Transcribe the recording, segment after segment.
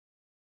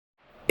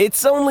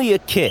It's only a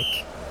kick,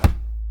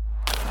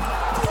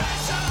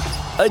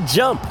 a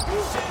jump,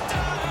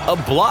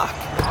 a block.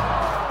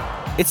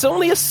 It's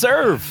only a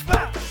serve.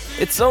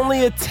 It's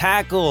only a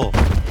tackle,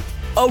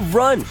 a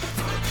run.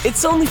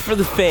 It's only for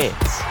the fans.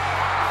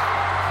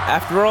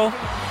 After all,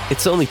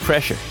 it's only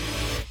pressure.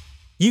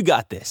 You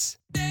got this.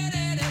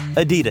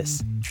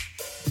 Adidas.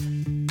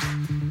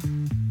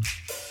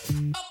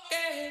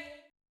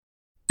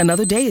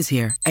 Another day is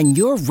here, and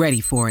you're ready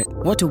for it.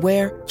 What to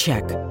wear?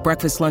 Check.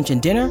 Breakfast, lunch, and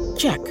dinner?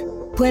 Check.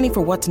 Planning for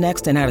what's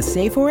next and how to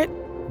save for it?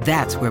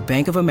 That's where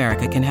Bank of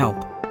America can help.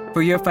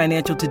 For your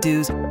financial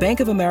to-dos, Bank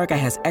of America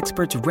has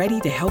experts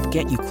ready to help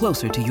get you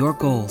closer to your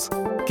goals.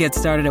 Get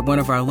started at one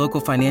of our local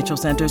financial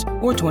centers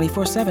or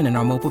 24/7 in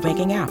our mobile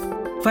banking app.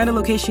 Find a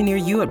location near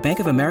you at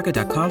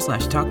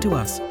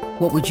bankofamerica.com/talktous.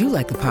 What would you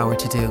like the power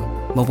to do?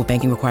 Mobile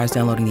banking requires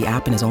downloading the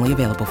app and is only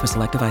available for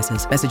select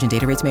devices. Message and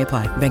data rates may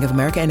apply. Bank of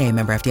America N.A.,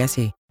 member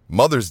FDIC.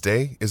 Mother's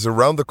Day is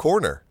around the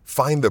corner.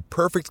 Find the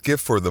perfect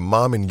gift for the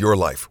mom in your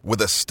life with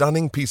a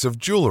stunning piece of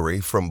jewelry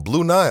from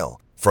Blue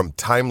Nile. From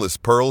timeless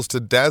pearls to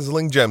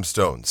dazzling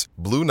gemstones,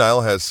 Blue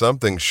Nile has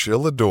something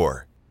she'll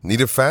adore.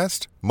 Need it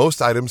fast?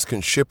 Most items can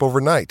ship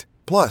overnight.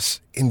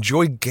 Plus,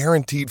 enjoy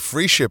guaranteed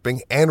free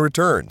shipping and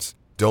returns.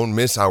 Don't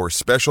miss our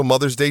special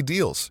Mother's Day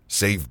deals.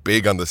 Save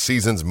big on the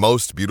season's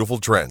most beautiful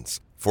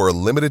trends. For a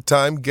limited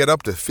time, get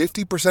up to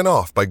 50%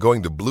 off by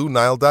going to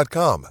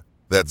BlueNile.com.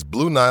 That's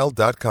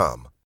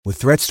BlueNile.com. With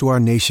threats to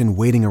our nation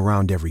waiting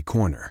around every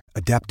corner,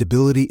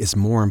 adaptability is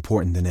more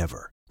important than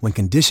ever. When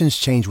conditions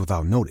change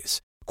without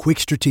notice, quick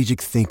strategic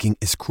thinking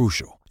is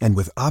crucial. And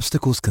with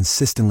obstacles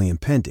consistently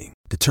impending,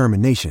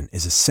 determination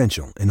is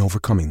essential in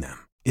overcoming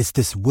them. It's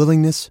this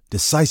willingness,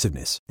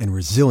 decisiveness, and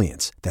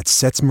resilience that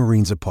sets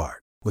Marines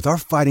apart. With our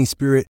fighting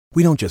spirit,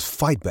 we don't just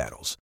fight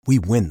battles, we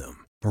win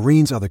them.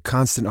 Marines are the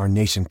constant our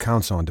nation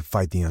counts on to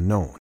fight the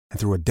unknown. And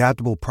through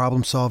adaptable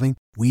problem solving,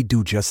 we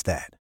do just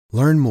that.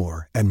 Learn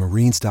more at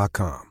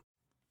marines.com.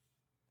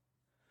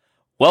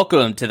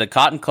 Welcome to the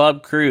Cotton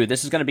Club Crew.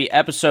 This is going to be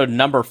episode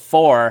number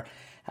 4.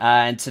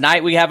 And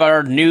tonight we have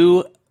our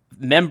new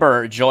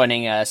member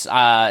joining us.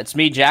 It's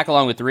me, Jack,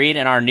 along with Reed,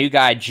 and our new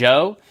guy,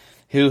 Joe,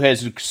 who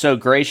has so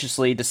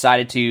graciously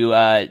decided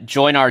to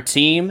join our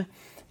team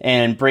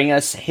and bring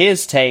us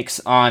his takes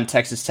on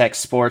Texas Tech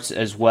sports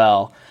as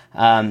well.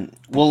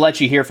 We'll let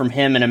you hear from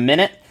him in a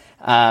minute.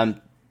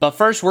 But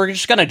first, we're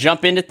just going to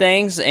jump into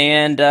things,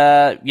 and,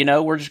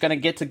 we're just going to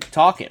get to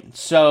talking.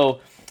 So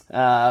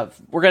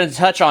we're going to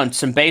touch on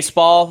some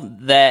baseball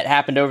that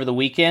happened over the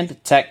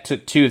weekend. Tech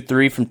took 2 of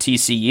 3 from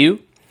TCU.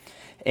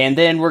 And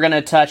then we're going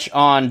to touch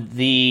on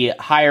the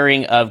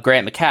hiring of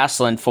Grant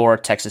McCasland for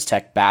Texas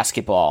Tech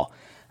basketball.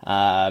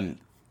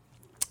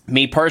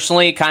 Me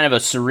personally, kind of a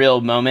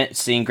surreal moment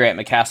seeing Grant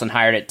McCasland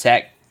hired at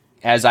Tech.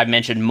 As I've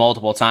mentioned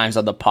multiple times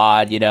on the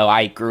pod,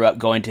 I grew up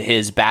going to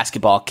his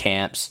basketball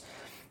camps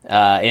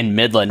in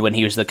Midland when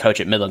he was the coach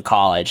at Midland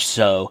College.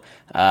 So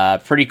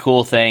pretty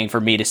cool thing for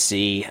me to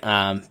see.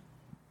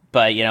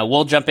 But,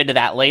 we'll jump into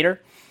that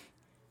later.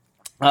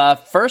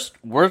 First,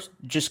 we're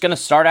just going to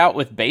start out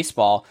with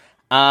baseball.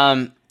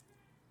 In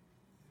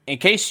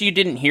case you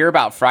didn't hear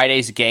about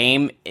Friday's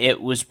game,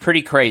 it was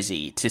pretty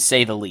crazy, to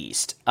say the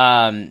least.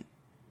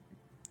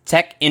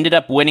 Tech ended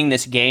up winning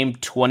this game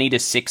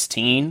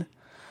 20-16.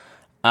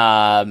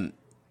 And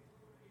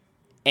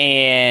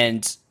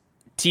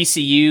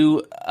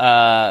TCU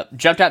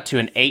jumped out to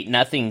an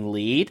 8-0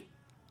 lead.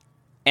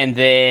 And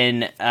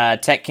then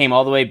Tech came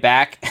all the way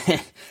back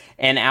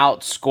and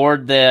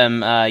outscored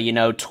them,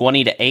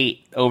 20-8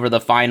 over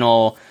the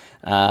final,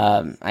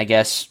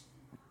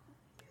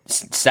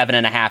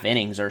 7.5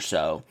 innings or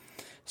so.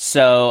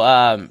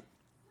 So,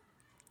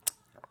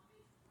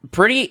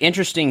 pretty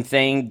interesting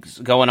things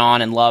going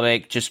on in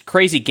Lubbock. Just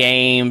crazy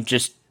game.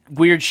 Just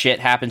weird shit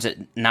happens at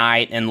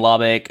night in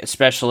Lubbock,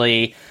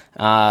 especially,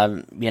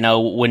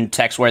 when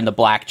Tech's wearing the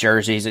black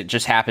jerseys. It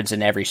just happens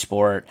in every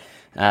sport.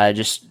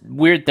 Just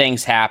weird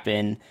things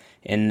happen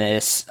in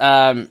this.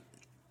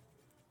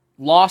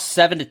 Lost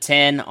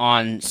 7-10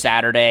 on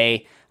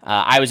Saturday.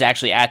 I was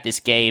actually at this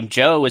game.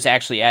 Joe was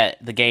actually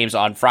at the games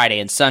on Friday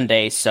and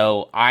Sunday,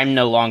 so I'm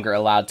no longer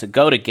allowed to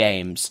go to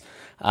games.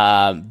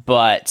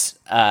 But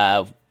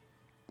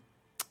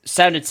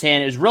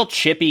 7-10, it was a real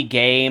chippy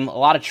game, a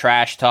lot of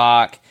trash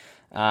talk.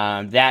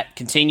 That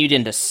continued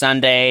into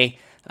Sunday.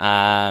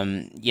 I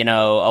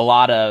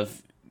know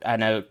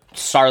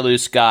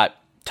Sarloos got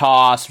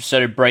tossed, so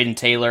did Braden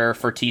Taylor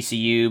for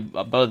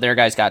TCU. Both their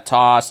guys got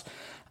tossed.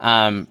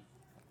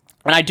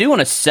 And I do want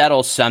to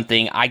settle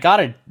something. I got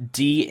a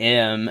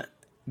DM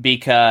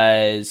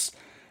because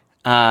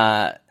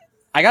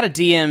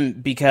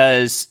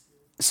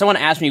someone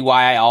asked me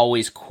why I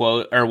always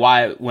quote, or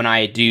why when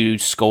I do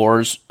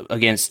scores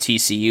against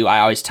TCU, I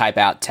always type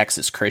out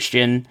Texas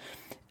Christian.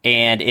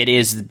 And it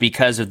is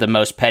because of the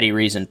most petty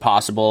reason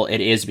possible.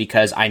 It is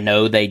because I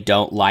know they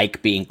don't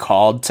like being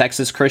called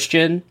Texas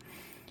Christian.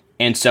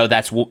 And so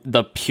that's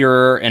the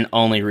pure and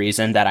only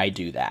reason that I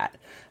do that.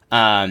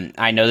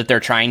 I know that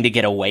they're trying to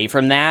get away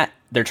from that,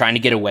 they're trying to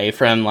get away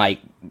from like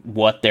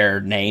what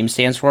their name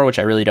stands for, which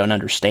I really don't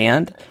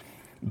understand.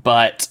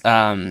 But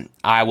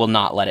I will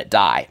not let it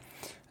die.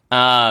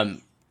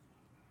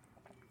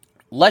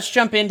 Let's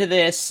jump into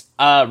this.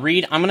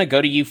 Reed, I'm going to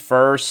go to you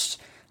first.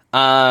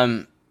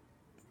 Tech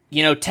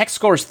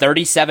scores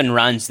 37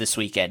 runs this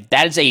weekend.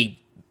 That is a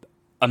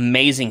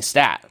amazing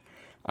stat.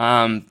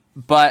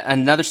 But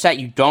another stat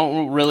you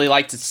don't really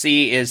like to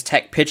see is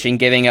Tech pitching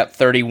giving up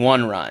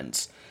 31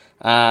 runs.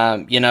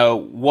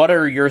 What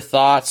are your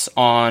thoughts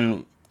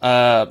on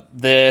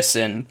this?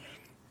 And,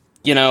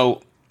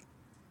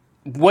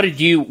 what are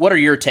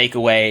your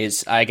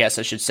takeaways, I guess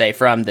I should say,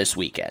 from this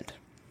weekend?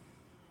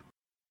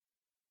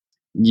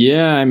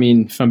 Yeah, I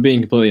mean, if I'm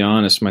being completely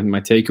honest,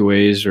 my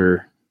takeaways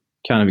are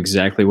kind of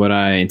exactly what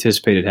I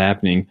anticipated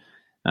happening.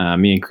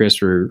 Me and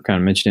Chris were kind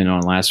of mentioning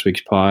on last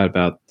week's pod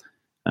about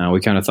we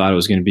kind of thought it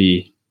was going to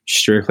be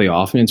strictly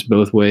offense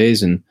both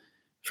ways, and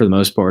for the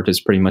most part, that's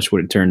pretty much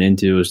what it turned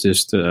into. It was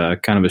just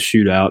kind of a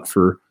shootout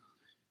for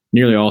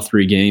nearly all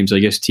three games. I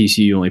guess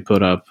TCU only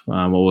put up,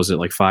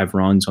 5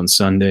 runs on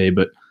Sunday,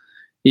 but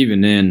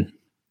even then,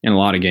 in a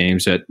lot of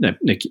games, that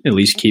at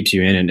least keeps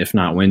you in it, if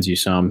not wins you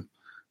some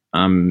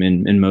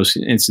in most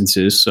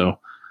instances. So,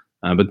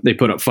 but they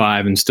put up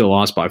 5 and still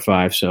lost by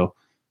 5. So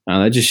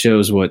that just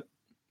shows what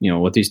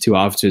these two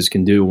offenses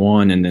can do,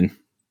 one, and then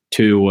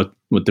two, what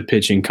the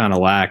pitching kind of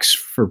lacks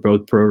for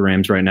both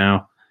programs right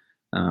now.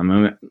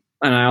 And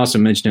I also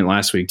mentioned it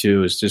last week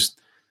too. It's just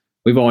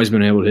we've always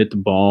been able to hit the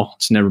ball.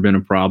 It's never been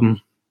a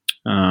problem.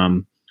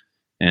 I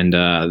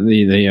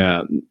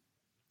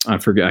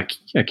forgot.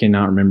 I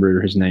cannot remember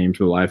his name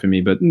for the life of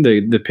me. But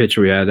the pitcher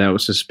we had that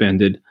was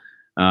suspended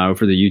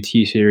for the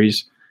UT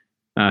series.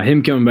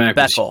 Him coming back,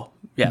 Beckel.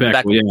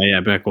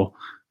 Beckel.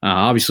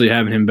 Obviously,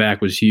 having him back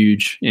was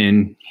huge,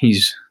 and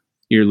he's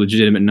your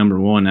legitimate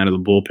number one out of the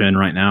bullpen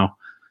right now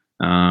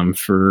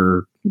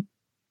for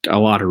a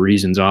lot of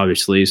reasons,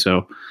 obviously.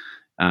 So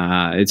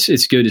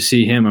it's good to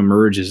see him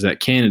emerge as that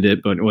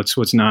candidate. But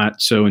what's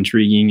not so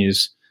intriguing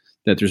is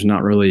that there's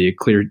not really a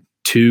clear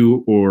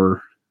 2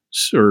 or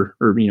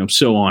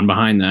so on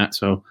behind that.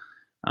 So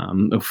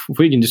if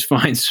we can just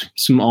find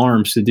some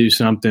arms to do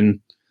something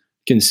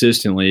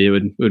consistently, it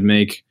would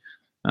make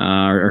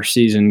our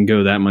season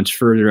go that much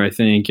further, I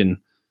think. And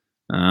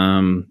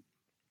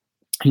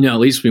at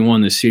least we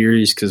won the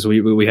series because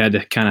we had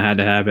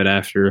to have it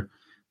after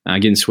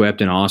getting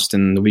swept in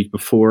Austin the week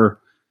before.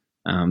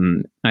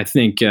 I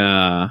think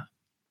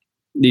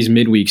these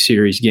midweek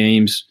series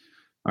games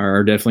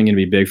are definitely going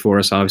to be big for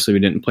us. Obviously,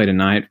 we didn't play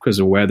tonight because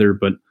of weather,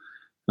 but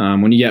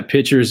when you got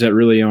pitchers that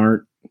really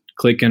aren't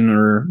clicking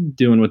or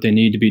doing what they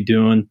need to be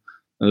doing,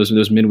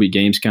 those midweek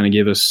games kind of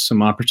give us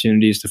some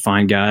opportunities to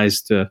find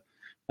guys to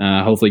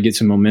hopefully get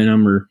some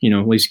momentum or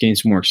at least gain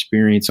some more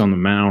experience on the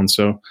mound.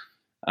 So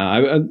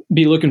I'd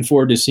be looking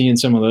forward to seeing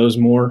some of those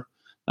more,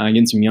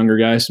 getting some younger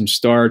guys some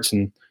starts,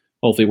 and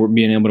hopefully we're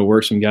being able to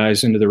work some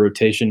guys into the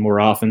rotation more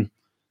often.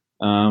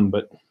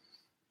 But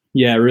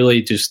yeah,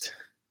 really just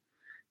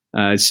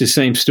it's the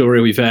same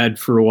story we've had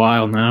for a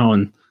while now,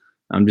 and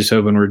I'm just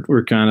hoping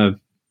we're kind of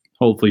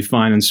hopefully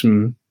finding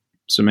some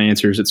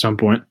answers at some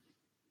point.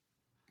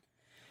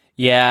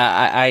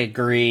 Yeah, I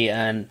agree.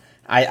 And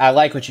I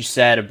like what you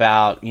said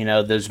about,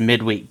 those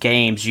midweek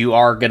games. You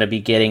are going to be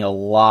getting a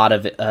lot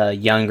of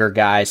younger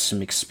guys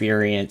some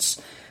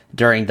experience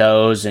during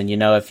those. And,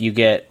 if you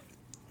get,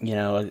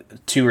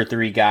 2 or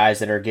 3 guys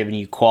that are giving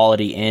you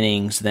quality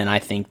innings, then I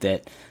think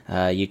that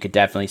you could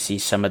definitely see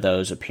some of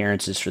those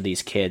appearances for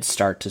these kids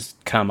start to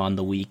come on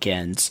the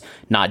weekends,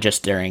 not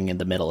just during in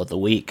the middle of the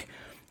week.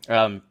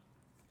 Joe,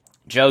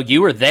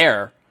 you were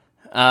there.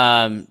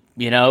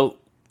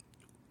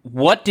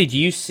 What did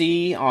you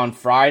see on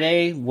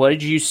Friday? What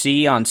did you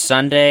see on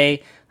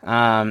Sunday?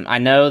 I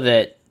know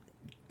that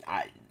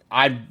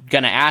I'm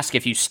going to ask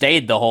if you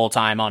stayed the whole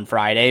time on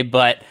Friday,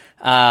 but,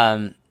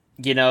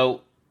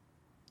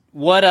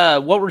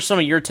 what were some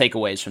of your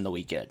takeaways from the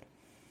weekend?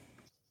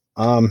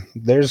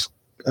 There's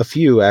a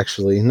few,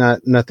 actually,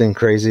 nothing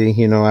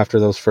crazy. After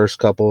those first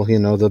couple,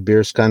 the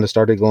beers kind of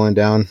started going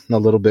down a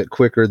little bit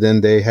quicker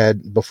than they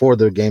had before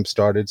the game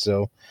started.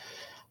 So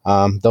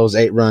those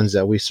 8 runs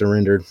that we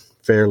surrendered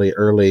fairly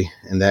early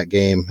in that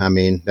game, I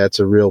mean, that's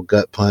a real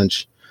gut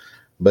punch,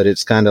 but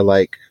it's kind of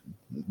like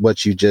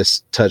what you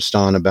just touched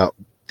on about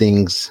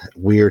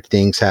weird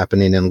things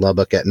happening in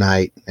Lubbock at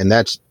night. And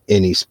that's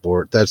any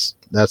sport. That's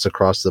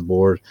across the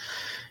board.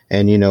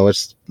 And,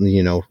 it's,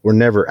 we're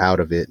never out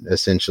of it.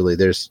 Essentially,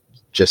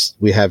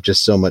 we have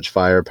just so much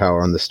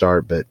firepower on the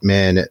start, but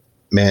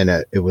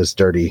it was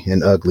dirty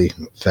and ugly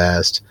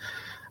fast.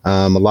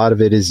 A lot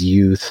of it is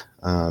youth,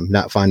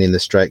 not finding the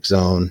strike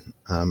zone,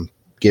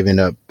 giving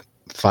up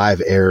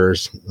 5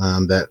 errors.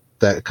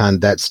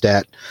 That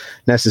stat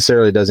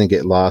necessarily doesn't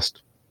get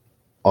lost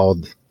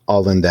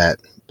all in that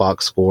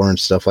box score and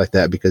stuff like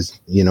that, because,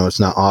 it's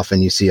not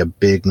often you see a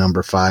big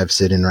number 5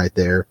 sitting right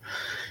there.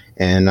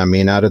 And I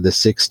mean, out of the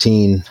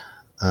 16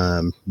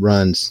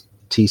 runs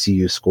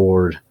TCU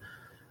scored,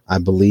 I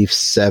believe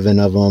 7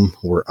 of them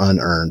were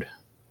unearned.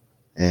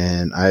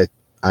 And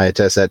I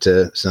attest that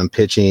to some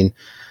pitching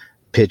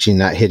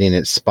not hitting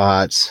its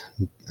spots,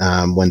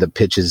 when the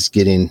pitch is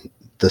getting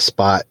the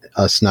spot,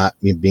 us not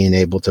being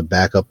able to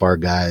back up our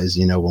guys,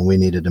 when we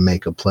needed to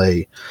make a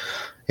play.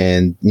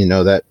 And,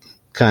 that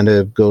kind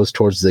of goes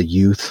towards the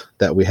youth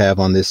that we have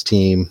on this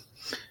team,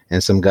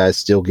 and some guys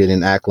still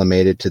getting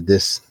acclimated to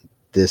this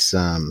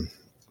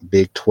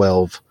Big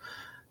 12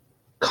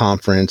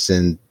 conference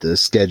and the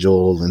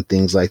schedule and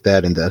things like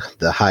that, and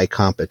the high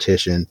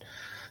competition.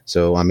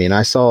 So, I mean,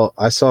 I saw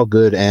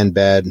good and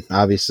bad.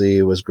 Obviously,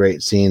 it was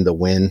great seeing the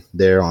win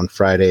there on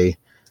Friday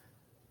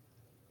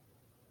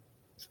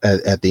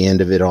at the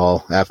end of it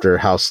all, after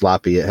how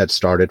sloppy it had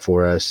started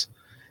for us.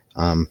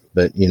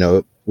 But,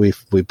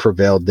 we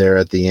prevailed there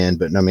at the end.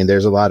 But, I mean,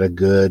 there's a lot of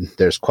good.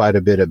 There's quite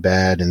a bit of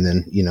bad. And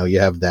then, you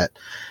have that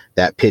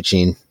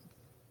pitching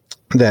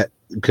that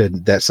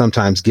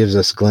sometimes gives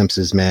us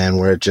glimpses, man,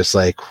 where it's just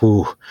like,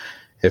 whew,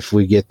 if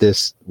we get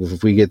this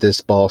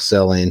ball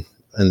selling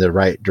in the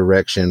right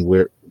direction,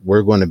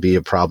 we're going to be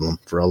a problem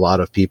for a lot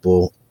of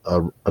people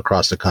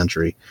across the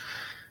country.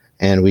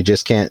 And we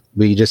just can't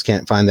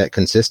find that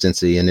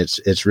consistency. And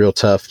it's real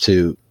tough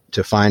to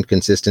find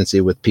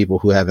consistency with people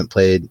who haven't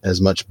played as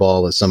much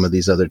ball as some of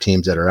these other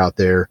teams that are out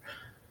there.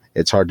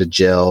 It's hard to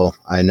gel.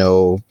 I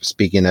know,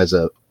 speaking as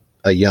a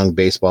young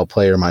baseball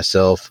player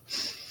myself,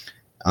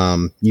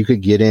 you could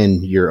get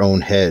in your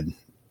own head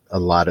a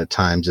lot of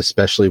times,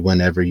 especially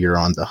whenever you're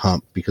on the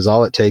hump, because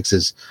all it takes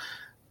is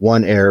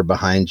one error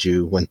behind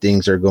you when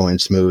things are going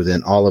smooth,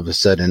 and all of a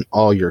sudden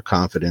all your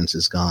confidence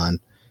is gone.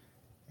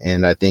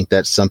 And I think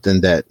that's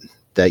something that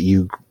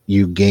you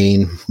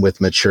gain with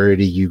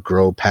maturity. You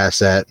grow past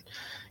that,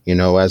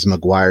 as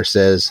McGuire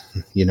says,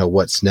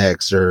 what's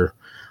next, or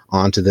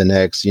on to the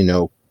next.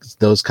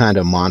 Those kind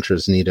of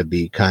mantras need to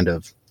be kind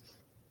of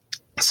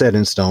set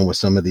in stone with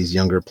some of these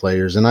younger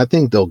players. And I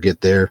think they'll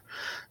get there.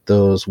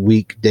 Those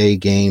weekday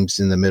games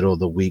in the middle of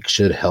the week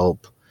should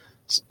help.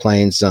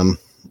 Playing some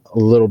a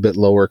little bit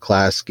lower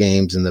class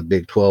games in the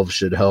Big 12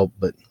 should help.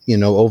 But,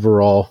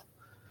 overall,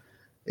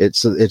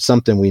 it's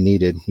something we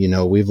needed.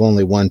 We've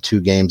only won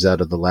 2 games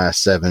out of the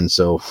last 7.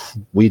 So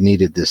we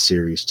needed this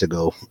series to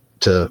go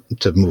to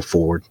move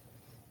forward.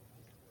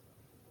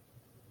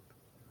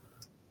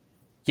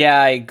 Yeah,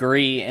 I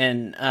agree.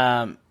 And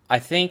I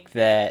think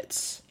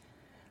that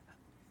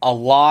a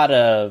lot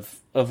of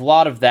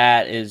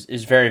that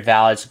is very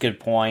valid. It's a good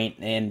point.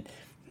 And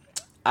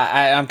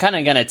I'm kind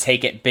of going to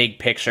take it big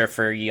picture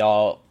for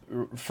y'all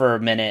for a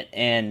minute.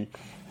 And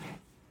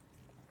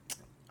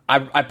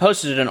I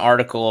posted an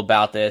article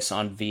about this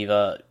on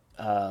Viva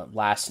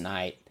last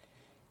night.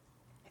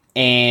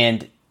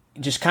 And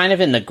just kind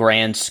of in the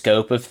grand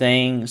scope of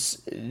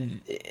things,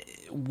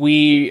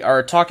 we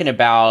are talking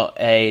about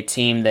a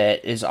team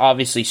that is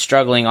obviously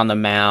struggling on the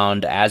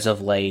mound as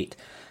of late.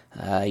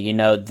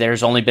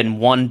 There's only been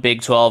one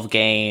Big 12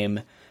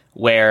 game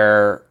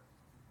where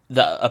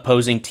the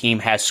opposing team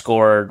has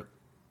scored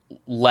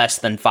less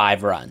than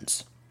 5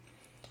 runs.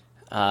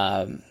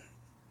 So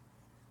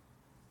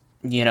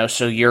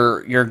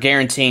you're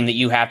guaranteeing that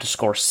you have to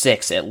score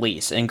 6 at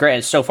least. And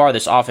granted, so far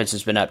this offense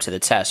has been up to the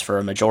test for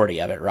a majority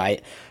of it,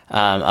 right?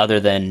 Other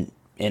than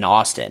in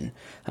Austin,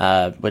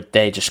 but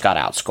they just got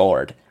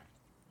outscored.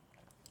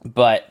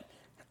 But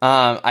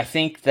I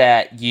think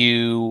that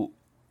you're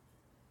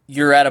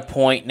at a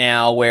point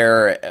now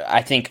where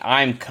I think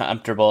I'm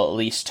comfortable at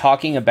least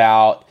talking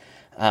about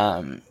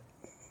kind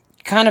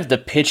of the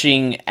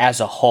pitching as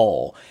a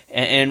whole.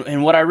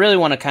 And what I really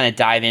want to kind of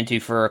dive into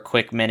for a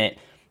quick minute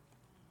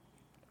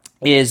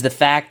is the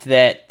fact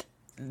that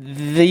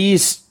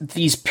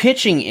these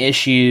pitching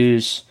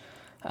issues,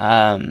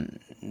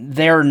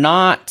 they're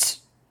not,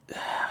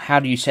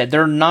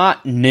 they're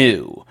not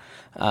new.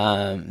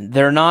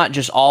 They're not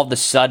just all of a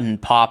sudden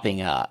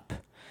popping up.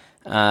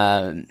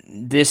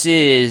 This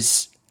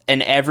is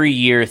an every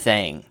year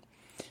thing.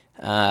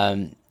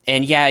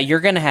 And yeah, you're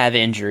going to have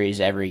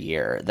injuries every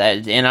year.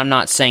 And I'm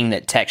not saying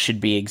that Tech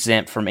should be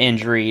exempt from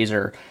injuries,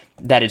 or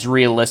that it's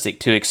realistic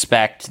to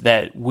expect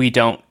that we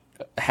don't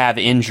have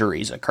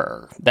injuries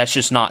occur. That's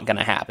just not going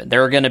to happen.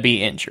 There are going to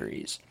be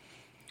injuries.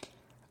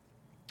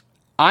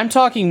 I'm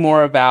talking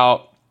more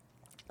about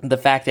the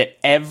fact that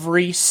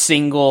every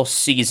single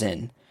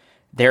season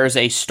there is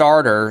a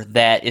starter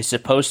that is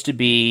supposed to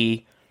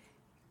be,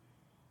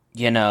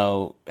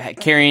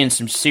 carrying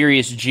some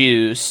serious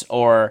juice,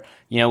 or,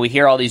 we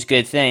hear all these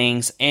good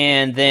things,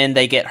 and then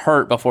they get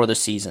hurt before the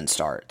season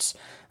starts.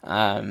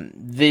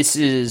 This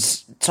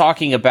is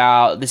kind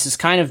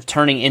of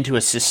turning into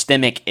a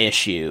systemic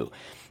issue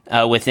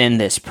within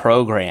this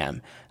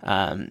program.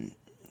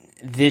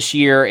 This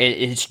year,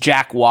 it's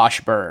Jack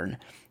Washburn.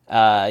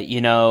 Last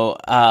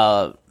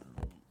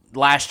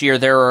year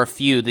there were a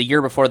few. The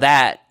year before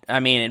that,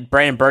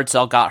 Brandon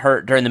Birdsell got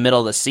hurt during the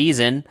middle of the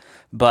season,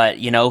 but,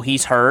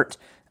 he's hurt.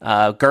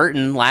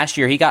 Girton, last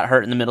year, he got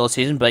hurt in the middle of the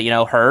season, but,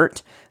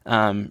 hurt.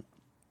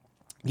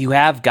 You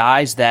have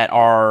guys that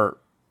are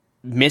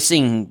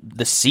missing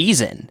the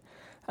season.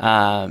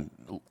 Last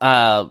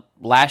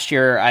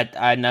year,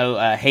 I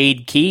know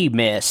Hade Key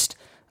missed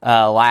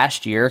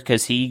last year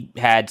because he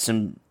had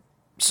some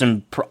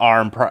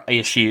arm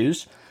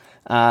issues.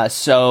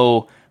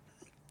 So,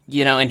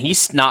 you know, and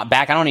he's not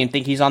back. I don't even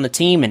think he's on the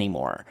team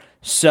anymore.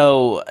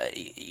 So,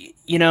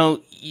 you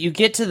know, you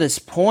get to this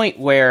point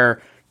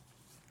where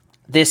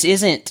this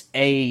isn't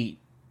a,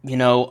 you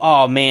know,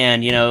 oh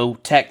man, you know,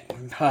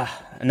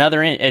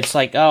 it's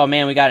like, oh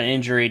man, we got an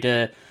injury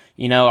to,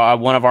 you know,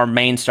 one of our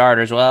main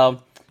starters.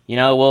 Well, you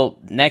know,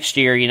 next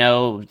year, you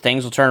know,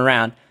 things will turn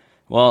around.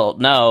 Well,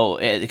 no,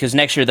 because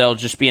next year there'll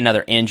just be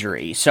another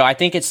injury. So I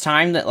think it's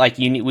time that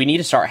we need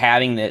to start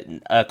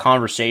having a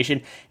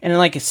conversation. And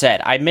like I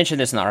said, I mentioned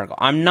this in the article.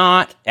 I'm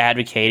not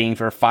advocating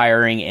for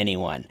firing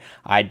anyone.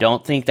 I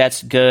don't think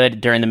that's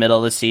good during the middle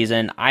of the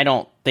season. I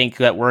don't think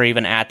that we're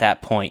even at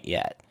that point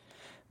yet.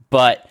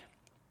 But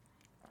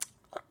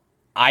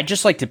I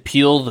just like to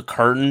peel the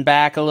curtain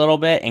back a little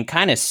bit and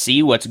kind of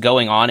see what's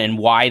going on and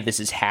why this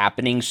is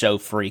happening so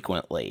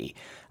frequently.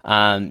 You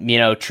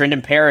know,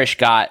 Trendon Parrish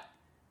got,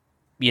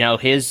 you know,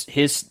 his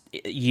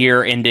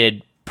year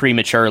ended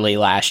prematurely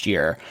last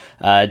year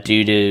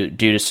due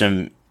to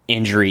some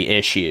injury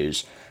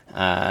issues.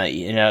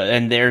 You know,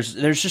 and there's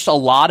just a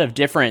lot of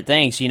different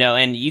things, you know,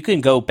 and you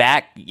can go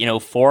back, you know,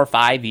 4 or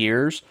 5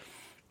 years.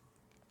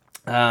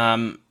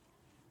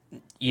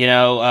 You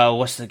know,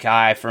 what's the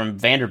guy from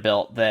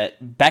Vanderbilt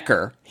that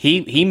Becker?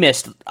 He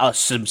missed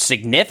some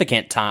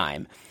significant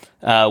time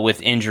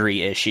with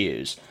injury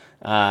issues.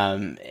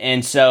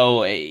 And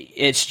so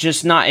it's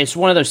just not, it's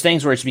one of those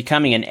things where it's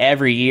becoming an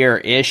every year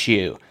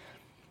issue.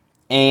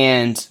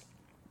 And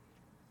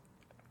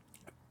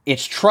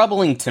it's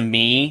troubling to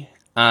me.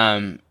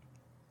 And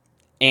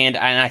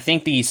I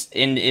think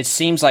it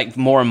seems like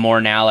more and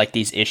more now, like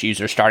these issues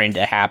are starting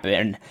to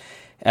happen,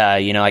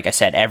 you know, like I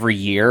said, every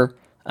year.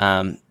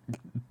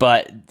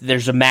 But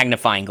there's a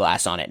magnifying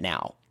glass on it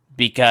now,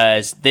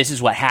 because this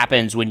is what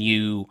happens when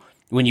you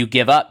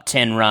give up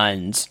 10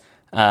 runs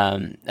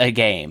a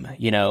game,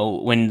 you know,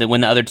 when the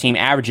other team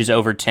averages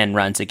over 10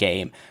 runs a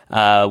game,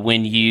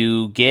 when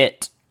you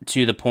get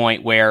to the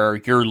point where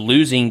you're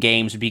losing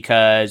games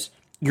because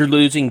you're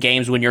losing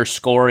games when you're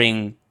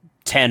scoring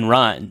 10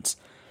 runs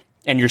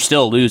and you're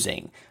still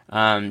losing.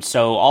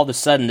 So all of a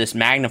sudden this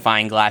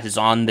magnifying glass is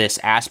on this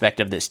aspect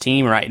of this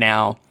team right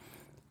now.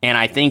 And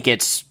I think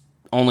it's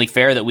only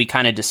fair that we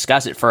kind of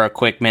discuss it for a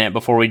quick minute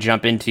before we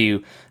jump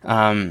into,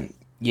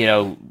 you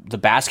know, the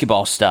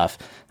basketball stuff.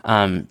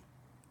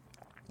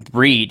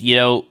 Reed, you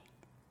know,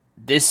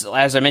 this,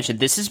 as I mentioned,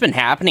 this has been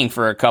happening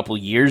for a couple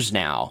years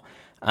now.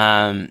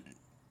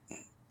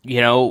 You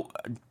know,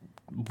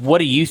 what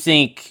do you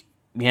think?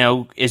 You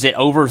know, is it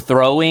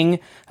overthrowing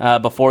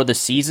before the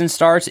season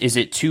starts? Is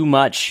it too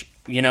much?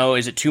 You know,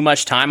 is it too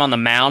much time on the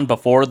mound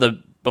before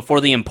the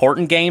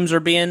important games are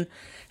being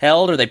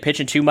held? Are they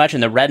pitching too much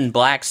in the red and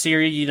black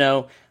series? You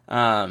know,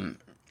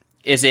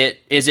 is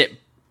it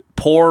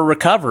poor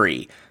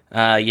recovery?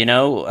 You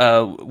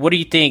know, what do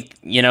you think?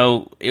 You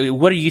know,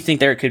 what do you think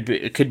there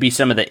could be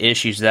some of the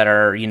issues that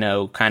are, you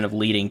know, kind of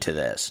leading to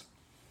this?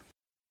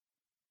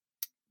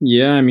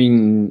 Yeah, I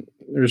mean,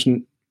 there's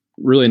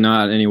really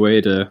not any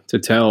way to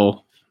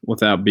tell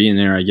without being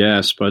there, I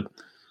guess. But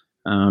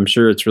I'm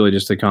sure it's really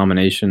just a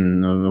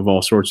combination of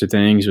all sorts of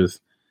things. With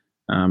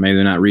maybe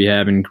they're not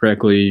rehabbing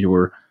correctly,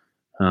 or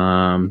you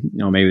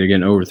know, maybe they're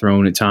getting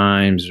overthrown at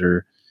times,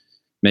 or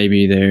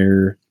maybe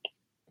they're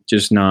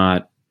just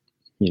not,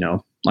 you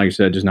know, like I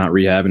said, just not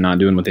rehabbing, not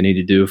doing what they need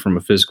to do from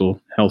a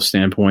physical health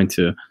standpoint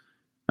to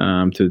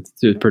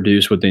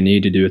produce what they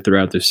need to do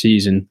throughout the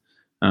season.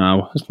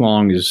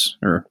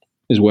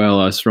 As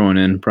well as throwing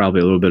in probably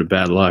a little bit of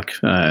bad luck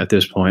at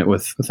this point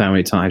with how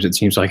many times it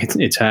seems like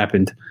it's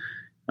happened.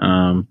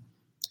 But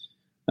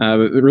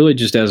really,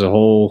 just as a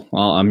whole,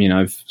 I mean,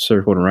 I've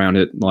circled around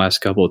it the last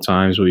couple of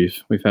times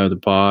we've had the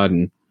pod,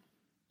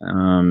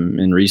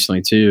 and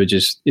recently too. It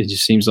just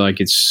seems like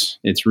it's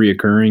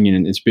reoccurring,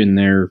 and it's been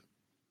there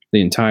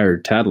the entire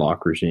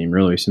Tadlock regime,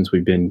 really, since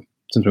we went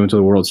to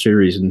the World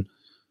Series in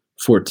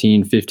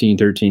 14, 15,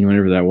 13,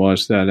 whenever that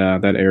was,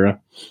 that era.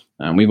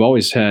 We've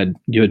always had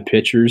good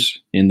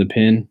pitchers in the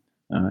pen,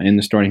 in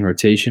the starting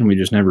rotation. We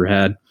just never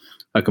had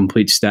a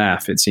complete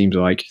staff, it seems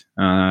like,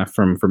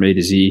 from A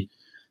to Z,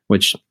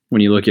 which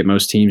when you look at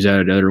most teams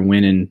that are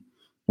winning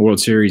the World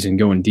Series and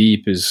going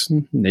deep, is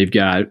they've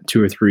got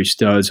 2 or 3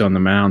 studs on the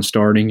mound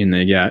starting, and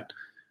they got,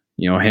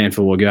 you know, a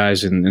handful of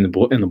guys in the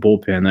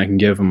bullpen that can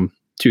give them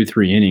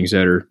 2-3 innings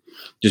that are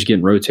just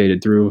getting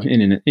rotated through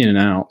in and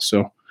out.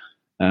 So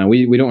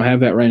we don't have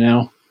that right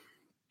now.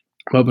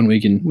 I'm hoping we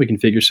can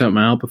figure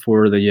something out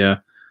before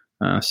the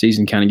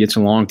season kind of gets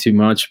along too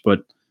much,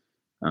 but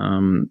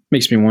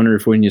makes me wonder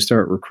if we need to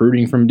start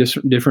recruiting from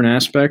different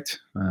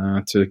aspect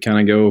to kind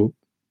of go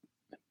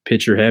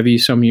pitcher heavy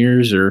some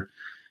years. Or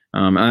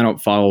I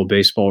don't follow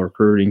baseball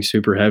recruiting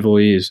super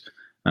heavily as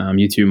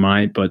you two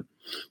might, but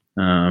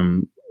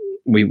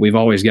we've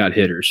always got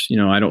hitters. You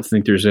know, I don't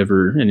think there's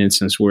ever an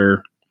instance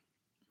where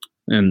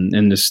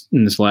in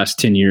this last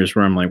 10 years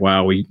where I'm like,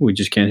 wow, we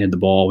just can't hit the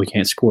ball. We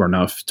can't score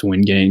enough to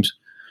win games.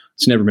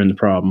 It's never been the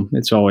problem.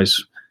 It's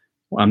always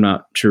I'm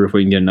not sure if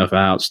we can get enough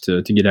outs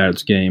to get out of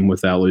this game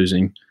without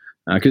losing.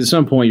 Because at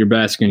some point, your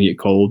bat's going to get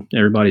cold.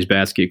 Everybody's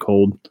bats get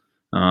cold.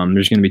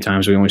 There's going to be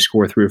times we only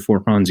score 3 or 4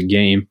 runs a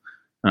game.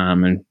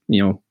 And,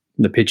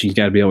 the pitching's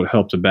got to be able to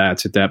help the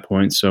bats at that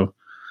point. So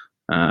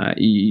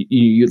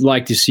you'd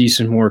like to see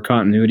some more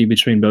continuity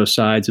between both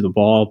sides of the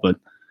ball. But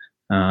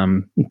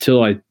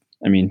until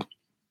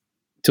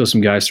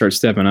some guys start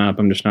stepping up,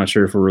 I'm just not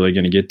sure if we're really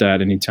going to get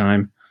that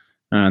anytime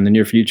in the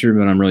near future.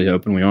 But I'm really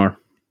hoping we are.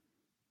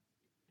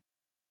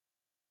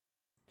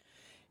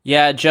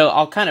 Yeah, Joe,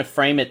 I'll kind of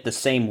frame it the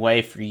same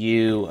way for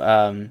you.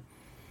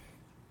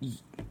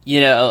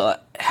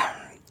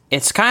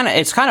 It's kind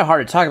of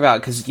hard to talk about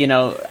because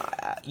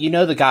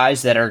the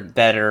guys that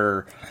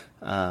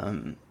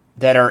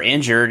are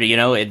injured.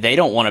 They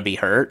don't want to be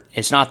hurt.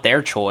 It's not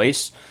their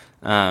choice.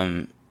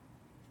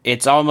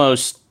 It's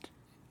almost,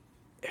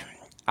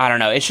 I don't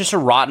know. It's just a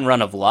rotten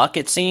run of luck,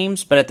 it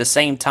seems. But at the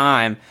same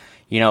time,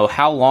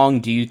 how long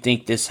do you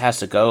think this has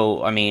to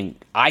go? I mean,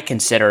 I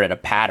consider it a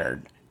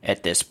pattern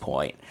at this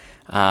point.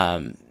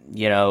 I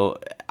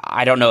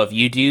don't know if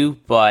you do,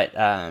 but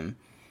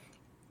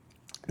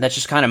that's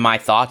just kind of my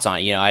thoughts on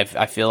it.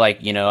 I feel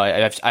like,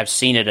 I've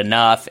seen it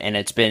enough and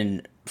it's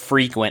been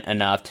frequent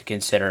enough to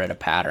consider it a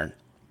pattern.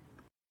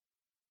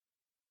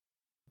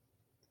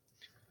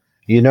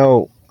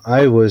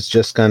 I was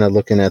just kind of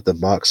looking at the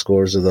box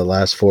scores of the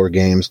last 4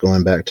 games,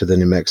 going back to the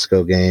New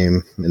Mexico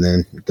game and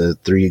then the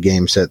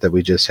 3-game set that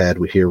we just had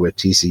here with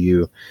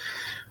TCU.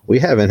 We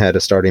haven't had a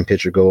starting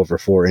pitcher go over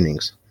 4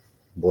 innings.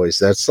 Boys,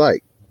 that's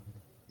like,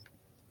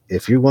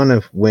 if you want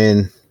to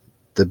win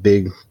the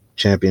big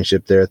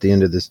championship there at the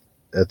end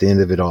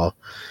of it all,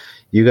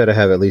 you got to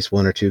have at least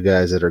 1 or 2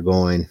 guys that are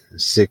going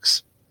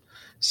 6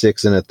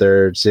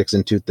 1/3, 6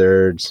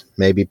 2/3,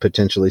 maybe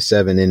potentially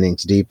 7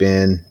 innings deep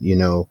in,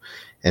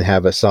 and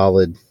have a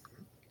solid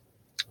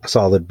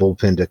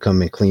bullpen to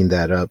come and clean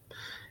that up.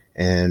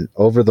 And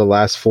over the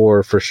last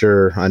 4, for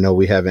sure, I know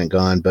we haven't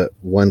gone, but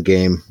 1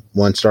 game,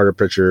 1 starter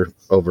pitcher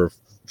over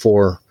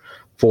 4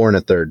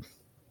 1/3.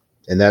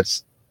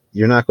 And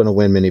you're not going to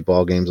win many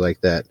ball games like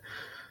that.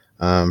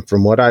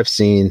 From what I've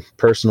seen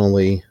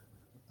personally,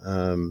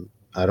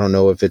 I don't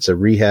know if it's a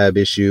rehab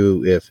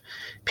issue, if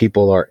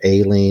people are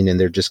ailing and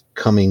they're just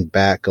coming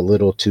back a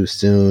little too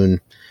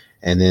soon.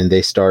 And then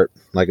they start,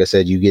 like I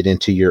said, you get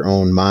into your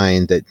own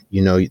mind that,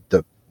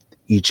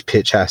 each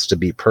pitch has to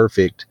be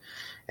perfect,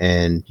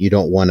 and you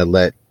don't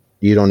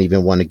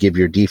even want to give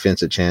your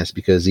defense a chance,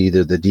 because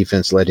either the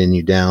defense letting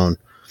you down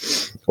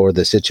or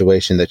the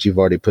situation that you've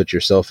already put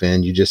yourself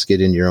in, you just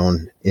get in your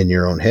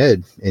own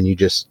head, and you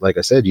just, like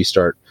I said,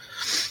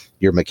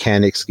 your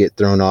mechanics get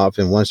thrown off.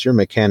 And once your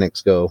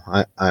mechanics go,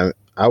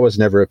 I was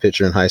never a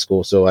pitcher in high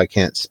school, so I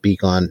can't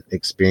speak on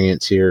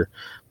experience here,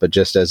 but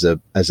just as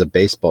a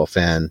baseball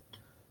fan,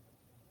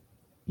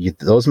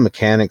 those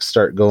mechanics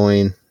start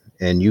going,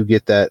 and you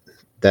get that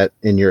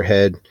in your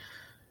head.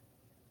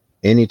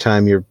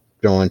 Anytime you're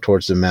going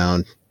towards the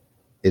mound,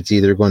 it's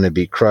either going to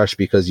be crushed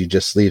because you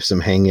just leave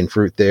some hanging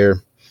fruit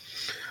there,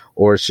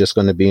 or it's just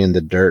going to be in the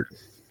dirt,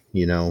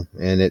 and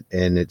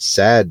it's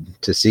sad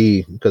to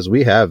see, because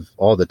we have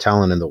all the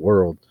talent in the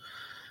world.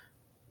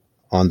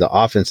 On the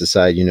offensive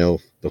side,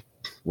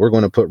 we're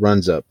going to put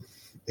runs up,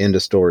 end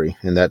of story.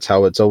 And that's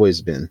how it's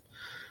always been.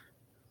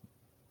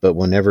 But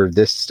whenever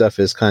this stuff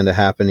is kind of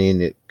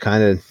happening,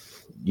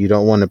 you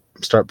don't want to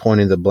start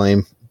pointing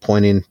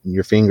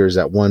your fingers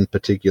at one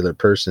particular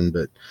person,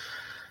 but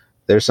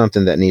there's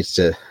something that needs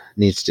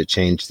to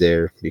change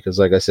there, because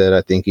like I said,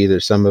 I think either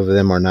some of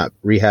them are not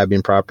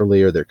rehabbing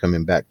properly, or they're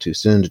coming back too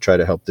soon to try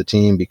to help the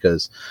team,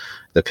 because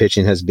the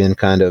pitching has been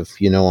kind of,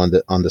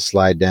 on the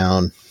slide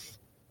down.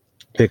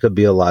 It could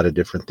be a lot of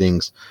different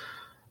things.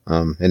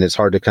 And it's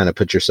hard to kind of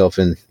put yourself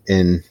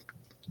in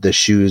the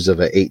shoes of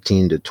an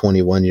 18 to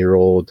 21 year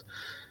old.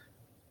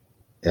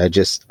 I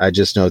just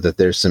know that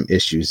there's some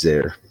issues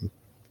there,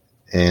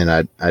 and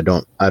I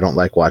don't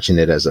like watching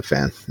it as a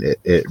fan.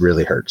 It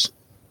really hurts.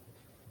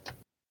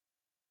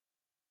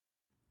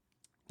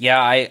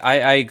 Yeah,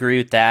 I agree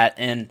with that.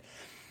 And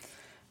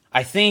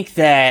I think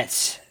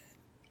that,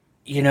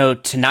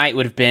 tonight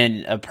would have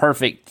been a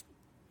perfect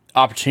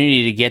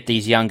opportunity to get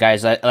these young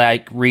guys,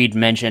 like Reed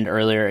mentioned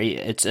earlier.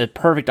 It's a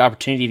perfect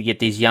opportunity to get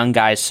these young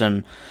guys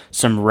some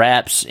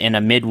reps in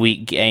a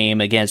midweek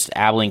game against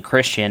Abilene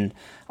Christian.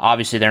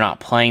 Obviously, they're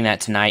not playing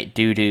that tonight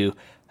due to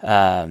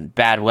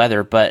bad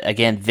weather, but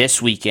again,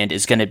 this weekend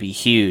is going to be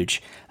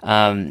huge.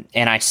 And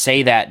I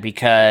say that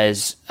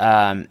because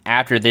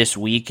after this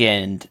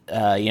weekend,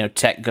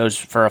 Tech goes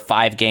for a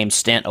 5-game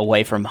stint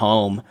away from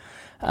home,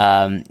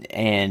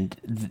 and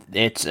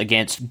it's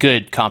against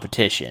good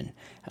competition.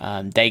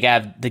 They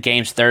have the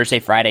games Thursday,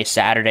 Friday,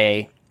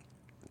 Saturday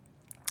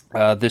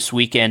this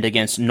weekend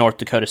against North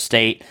Dakota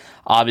State.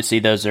 Obviously,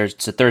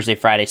 it's a Thursday,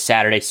 Friday,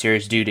 Saturday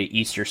series due to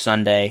Easter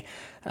Sunday.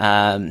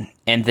 And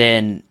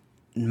then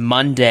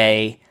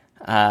Monday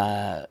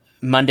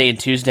and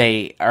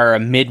Tuesday are a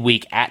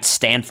midweek at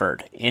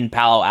Stanford in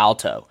Palo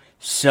Alto.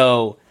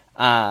 So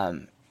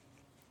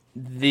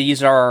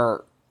this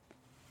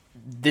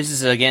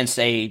is against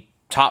a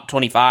top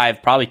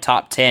 25, probably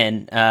top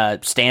 10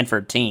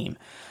 Stanford team.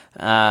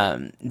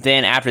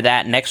 Then after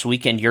that, next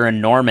weekend, you're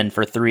in Norman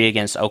for 3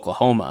 against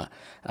Oklahoma.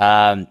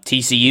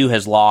 TCU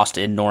has lost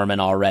in Norman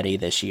already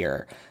this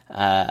year.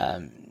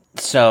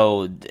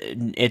 So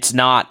it's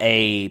not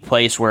a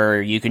place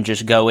where you can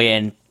just go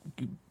in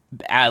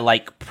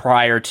like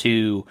prior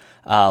to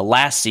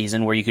last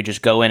season, where you could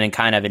just go in and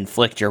kind of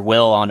inflict your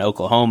will on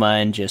Oklahoma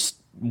and just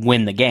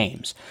win the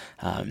games.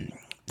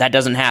 That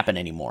doesn't happen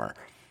anymore.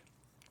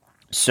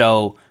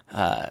 So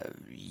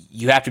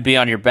you have to be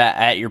on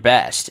at your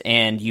best,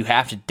 and you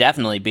have to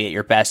definitely be at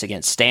your best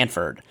against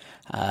Stanford.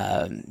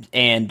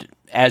 And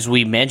as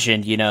we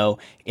mentioned,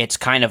 it's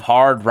kind of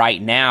hard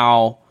right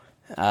now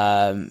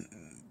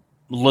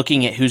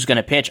looking at who's going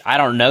to pitch. I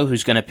don't know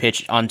who's going to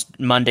pitch on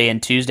Monday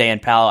and Tuesday in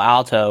Palo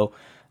Alto,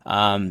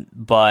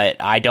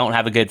 but I don't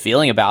have a good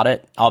feeling about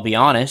it. I'll be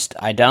honest.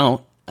 I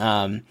don't.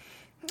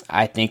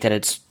 I think that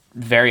it's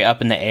very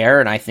up in the air,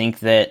 and I think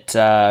that,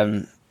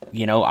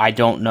 I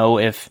don't know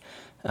if,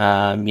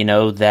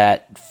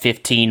 that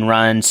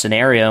 15-run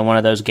scenario in one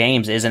of those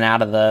games isn't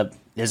out of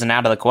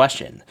the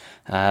question.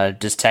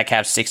 Does Tech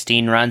have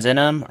 16 runs in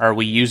them? Are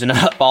we using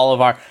up all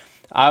of our...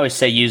 I always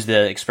say use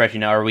the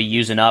expression, are we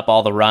using up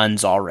all the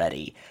runs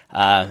already?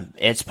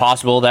 It's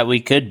possible that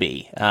we could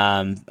be.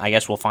 I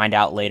guess we'll find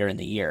out later in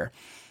the year.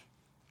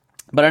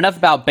 But enough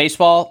about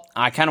baseball.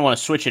 I kind of want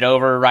to switch it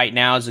over right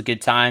now. Is a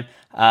good time.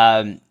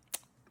 Grant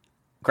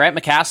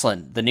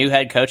McCasland, the new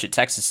head coach at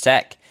Texas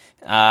Tech,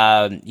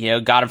 got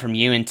him from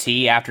UNT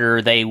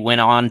after they went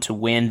on to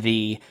win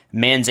the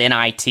men's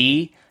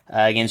NIT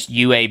against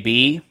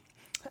UAB.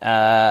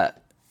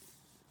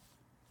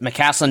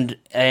 McCasland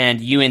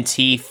and UNT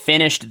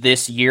finished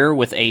this year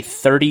with a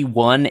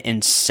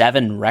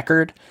 31-7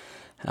 record.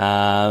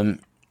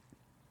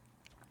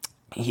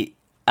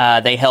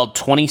 They held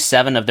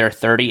 27 of their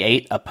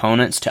 38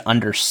 opponents to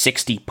under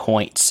 60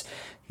 points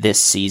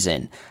this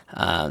season.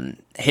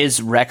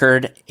 His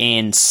record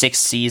in 6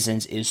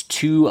 seasons is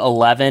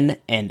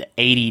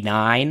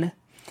 2-11-89,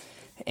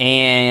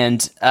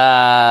 and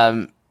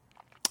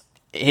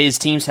his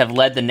teams have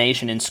led the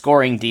nation in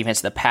scoring defense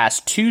the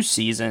past 2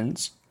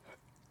 seasons,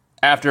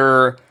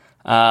 after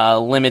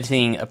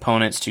limiting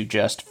opponents to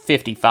just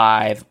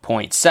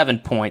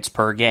 55.7 points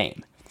per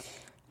game.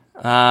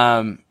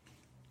 Grant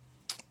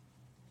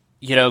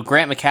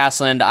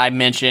McCasland, I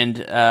mentioned,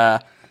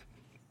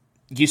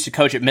 used to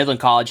coach at Midland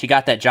College. He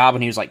got that job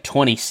when he was like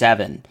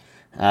 27,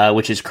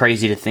 which is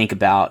crazy to think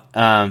about.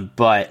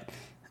 But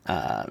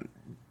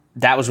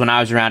that was when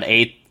I was around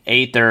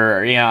eighth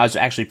or, I was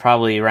actually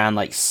probably around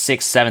like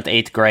 6th, 7th,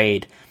 8th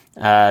grade,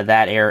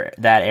 that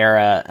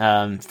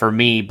era for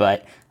me.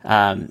 But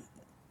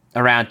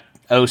around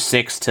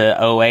 06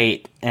 to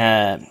 08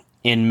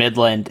 in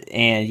Midland,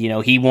 and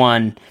he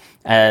won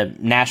a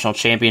national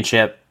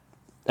championship,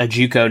 a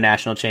JUCO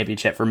national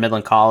championship for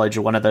Midland College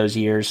one of those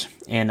years,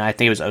 and I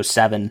think it was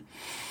 07.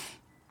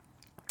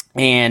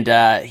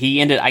 And he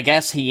ended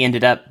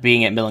up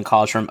being at Midland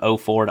College from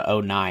 04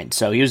 to 09,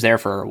 so he was there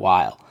for a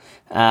while.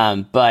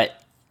 But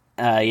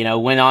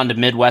went on to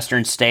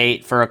Midwestern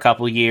State for a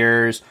couple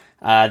years.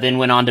 Then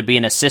went on to be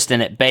an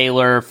assistant at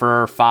Baylor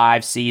for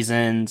 5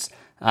 seasons,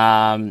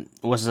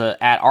 was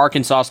at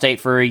Arkansas State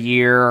for a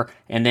year,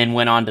 and then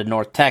went on to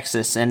North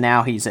Texas, and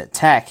now he's at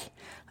Tech.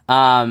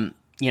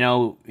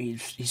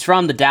 He's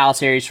from the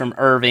Dallas area, he's from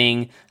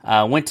Irving,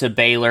 went to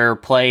Baylor,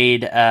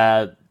 played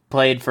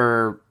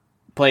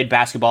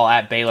basketball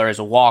at Baylor as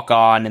a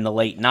walk-on in the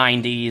late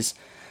 90s.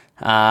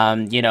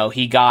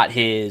 He got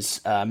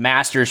his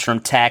master's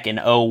from Tech in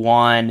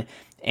 01,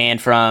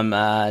 and from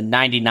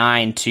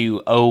 99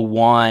 to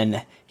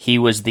 01, he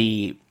was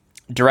the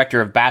director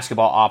of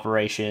basketball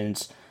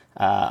operations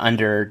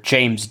under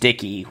James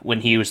Dickey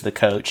when he was the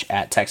coach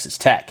at Texas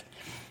Tech,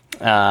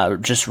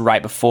 just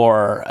right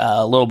before,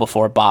 a little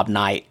before Bob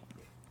Knight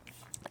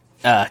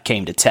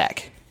came to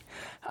Tech.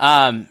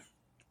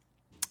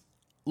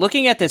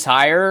 Looking at this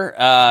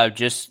hire,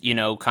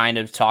 kind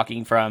of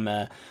talking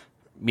from,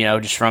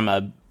 just from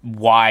a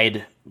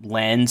wide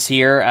lens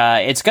here,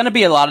 it's going to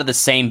be a lot of the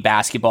same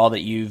basketball that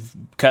you've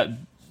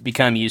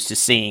become used to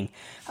seeing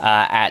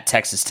at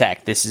Texas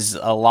Tech. This is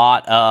a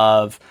lot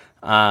of,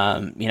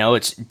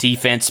 it's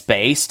defense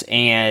based,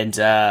 and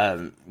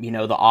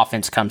the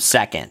offense comes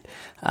second.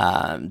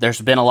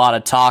 There's been a lot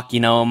of talk,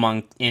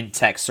 in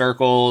Tech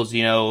circles,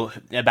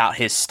 about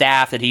his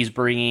staff that he's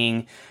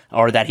bringing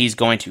or that he's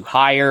going to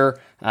hire.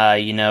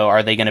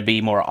 Are they going to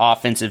be more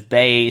offensive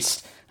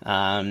based?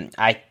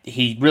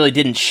 He really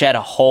didn't shed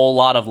a whole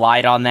lot of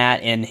light on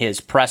that in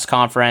his press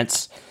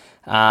conference.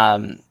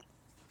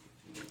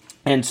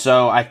 And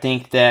so I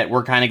think that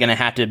we're kind of going to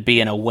have to be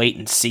in a wait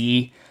and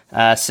see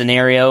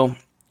scenario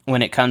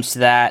when it comes to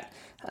that.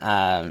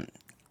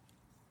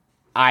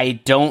 I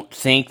don't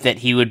think that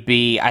he would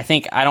be, I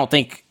don't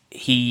think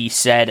he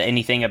said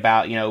anything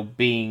about,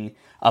 being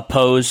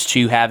opposed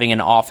to having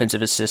an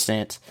offensive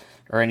assistant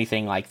or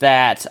anything like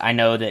that. I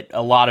know that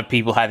a lot of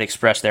people have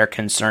expressed their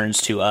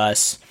concerns to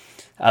us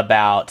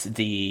about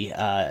the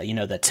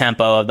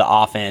tempo of the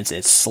offense.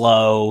 It's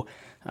slow.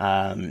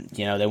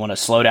 They want to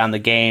slow down the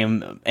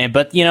game,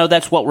 but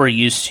that's what we're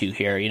used to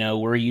here.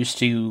 We're used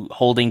to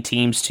holding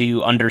teams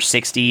to under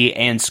 60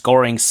 and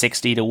scoring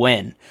 60 to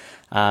win.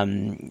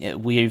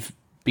 We've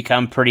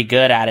become pretty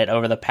good at it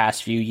over the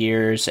past few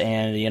years,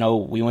 and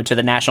we went to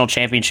the national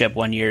championship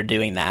one year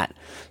doing that.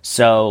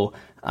 So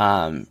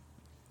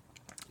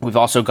we've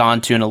also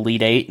gone to an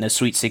Elite Eight and a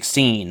Sweet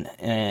 16,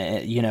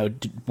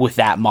 with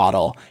that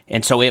model,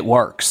 and so it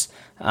works.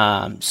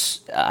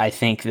 I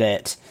think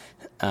that.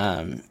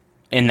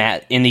 In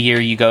the year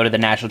you go to the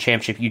national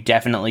championship, you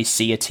definitely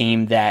see a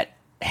team that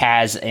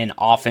has an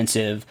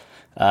offensive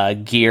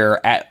gear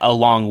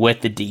along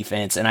with the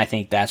defense, and I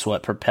think that's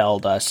what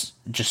propelled us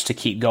just to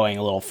keep going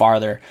a little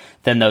farther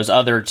than those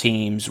other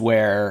teams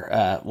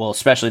where,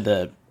 especially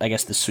the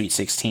Sweet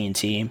 16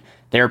 team,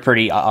 they're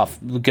pretty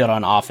good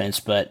on offense,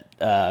 but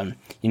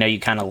you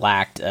kind of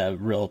lacked a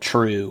real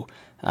true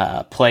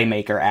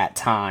playmaker at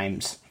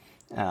times.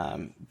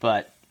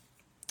 But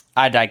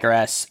I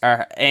digress,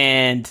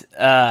 and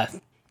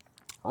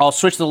I'll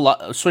switch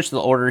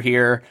the order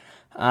here.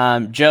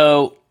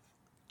 Joe,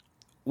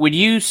 would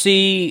you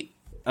see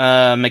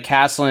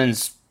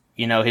McCasland's,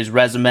 his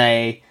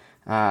resume?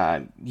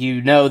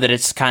 That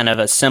it's kind of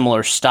a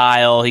similar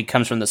style. He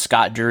comes from the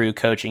Scott Drew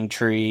coaching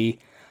tree.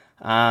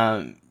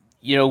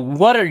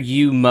 What are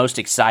you most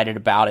excited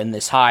about in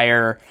this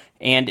hire?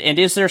 And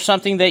is there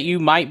something that you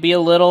might be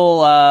a little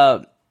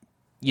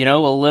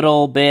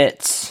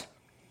bit,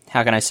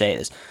 how can I say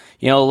this?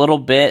 A little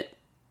bit,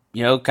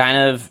 kind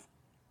of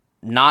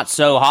not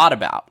so hot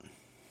about?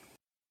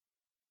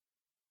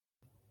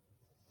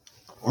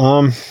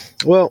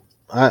 Well,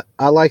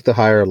 I like the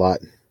hire a lot,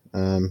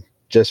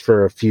 just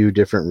for a few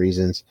different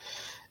reasons.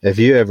 If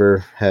you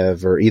ever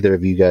have, or either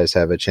of you guys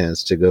have a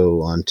chance to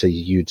go onto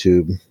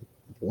YouTube,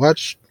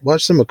 watch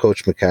some of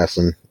Coach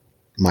McCasland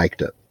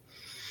mic'd up,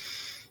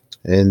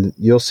 and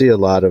you'll see a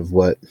lot of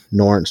what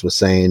Norrance was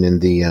saying in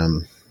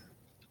the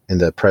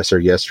presser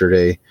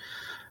yesterday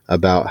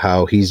about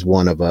how he's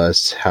one of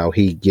us, how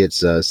he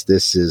gets us.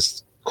 This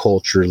is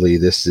culturally,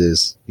 this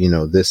is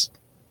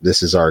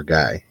our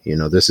guy.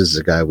 This is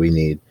the guy we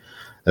need,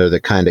 or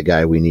the kind of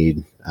guy we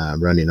need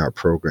running our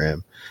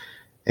program.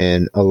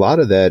 And a lot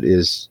of that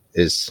is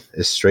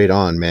straight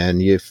on, man.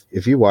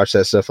 If you watch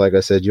that stuff, like I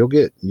said, you'll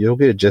get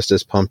just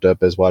as pumped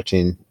up as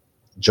watching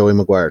Joey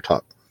McGuire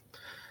talk.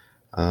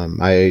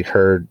 I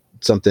heard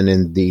something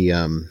in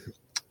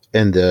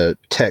the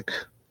Tech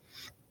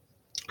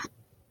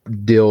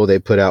deal they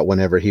put out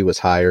whenever he was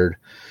hired,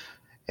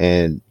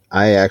 and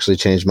I actually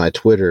changed my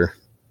Twitter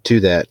to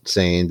that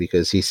saying,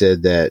 because he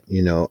said that,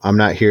 I'm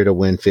not here to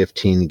win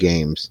 15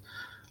 games.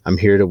 I'm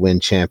here to win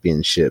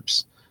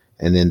championships.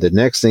 And then the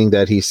next thing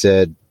that he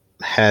said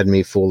had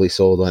me fully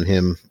sold on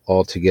him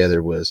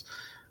altogether was,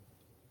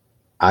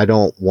 I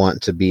don't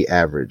want to be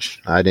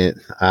average.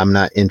 I'm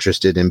not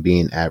interested in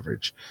being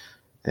average.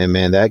 And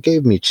man, that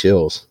gave me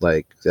chills.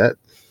 Like that,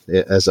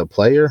 as a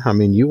player,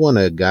 you want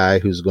a guy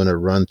who's going to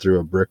run through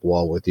a brick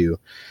wall with you.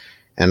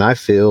 And I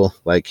feel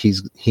like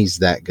he's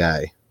that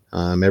guy.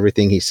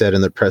 Everything he said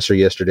in the presser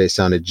yesterday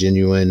sounded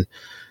genuine,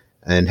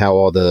 and how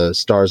all the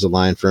stars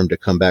aligned for him to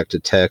come back to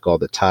Tech, all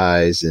the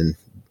ties. And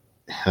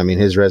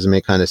his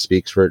resume kind of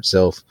speaks for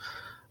itself.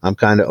 I'm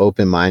kind of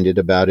open-minded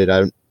about it.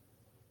 I'm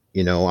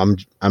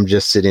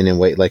just sitting and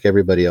wait like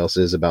everybody else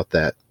is about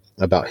that,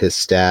 about his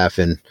staff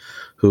and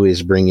who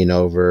he's bringing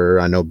over.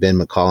 I know Ben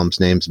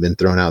McCollum's name's been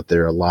thrown out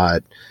there a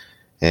lot,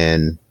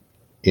 and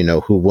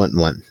who wouldn't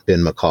want Ben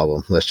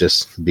McCollum? Let's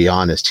just be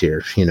honest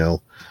here,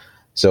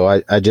 So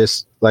I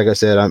just, like I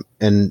said,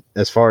 and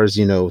as far as,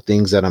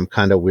 things that I'm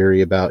kind of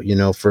weary about,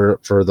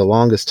 for the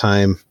longest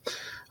time,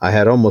 I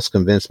had almost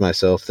convinced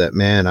myself that,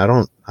 man, I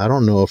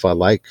don't know if I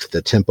like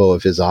the tempo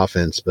of his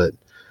offense, but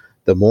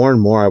the more and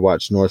more I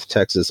watch North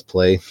Texas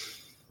play,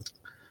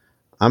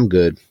 I'm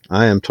good.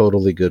 I am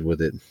totally good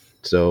with it.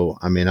 So,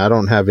 I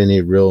don't have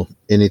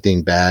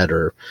anything bad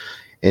or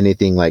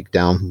anything like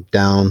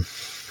downfall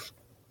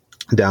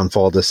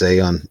to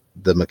say on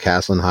the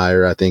McCasland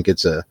hire. I think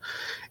it's a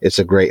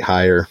great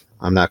hire.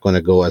 I'm not going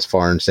to go as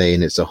far in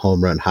saying it's a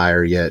home run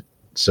hire yet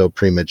so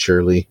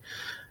prematurely,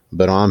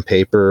 but on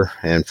paper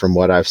and from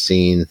what I've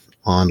seen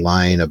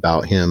online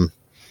about him,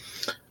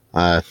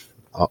 I'm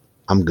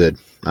good.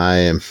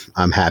 I'm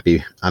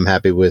happy. I'm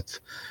happy with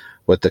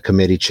what the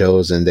committee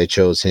chose, and they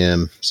chose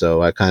him.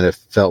 So I kind of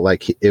felt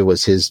like it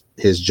was his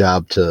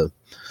job to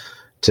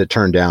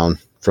turn down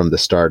from the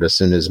start. As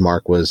soon as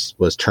Mark was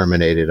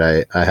terminated,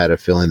 I had a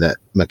feeling that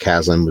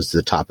McCasland was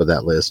the top of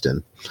that list,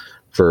 and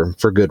for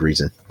good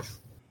reason.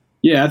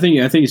 Yeah, I think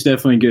it's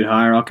definitely a good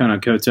hire. I'll kind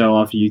of coattail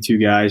off of you two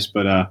guys,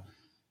 but it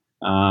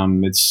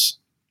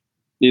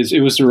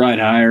was the right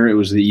hire. It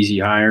was the easy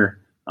hire.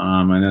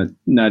 And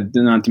not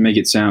to make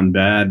it sound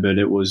bad, but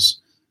it was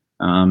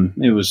the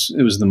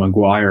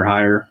McGuire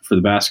hire for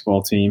the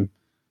basketball team.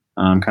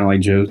 Kind of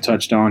like Joe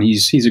touched on,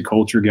 he's a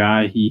culture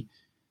guy. He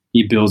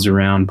builds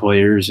around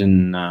players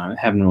and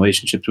having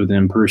relationships with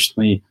them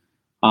personally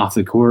off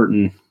the court,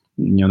 and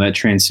that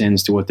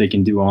transcends to what they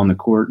can do on the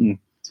court. And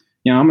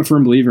I'm a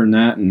firm believer in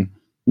that. And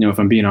if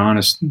I'm being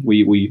honest,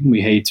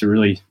 we hate to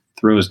really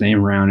throw his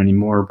name around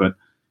anymore, but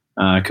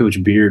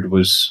Coach Beard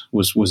was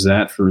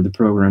that for the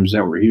programs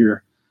that were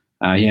here.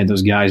 He had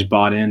those guys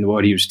bought into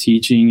what he was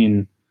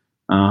teaching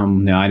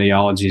and the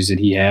ideologies that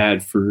he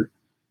had for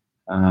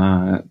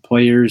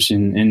players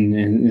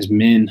and his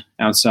men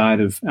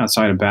outside of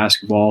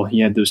basketball. He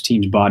had those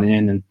teams bought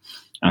in, and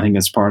I think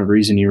that's part of the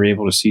reason you were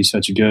able to see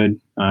such a good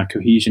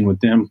cohesion with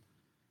them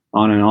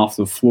on and off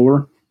the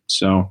floor.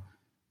 So,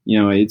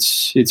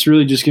 it's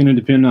really just going to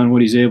depend on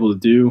what he's able to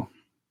do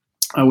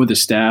with the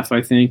staff,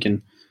 I think.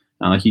 And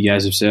like you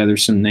guys have said,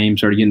 there's some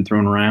names already getting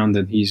thrown around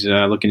that he's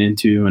looking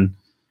into. And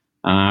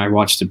I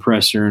watched the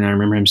presser, and I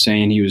remember him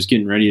saying he was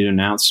getting ready to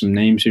announce some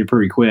names here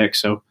pretty quick.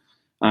 So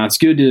it's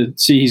good to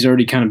see he's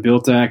already kind of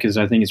built that, because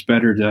I think it's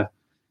better to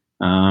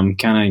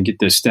kind of get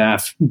the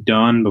staff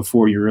done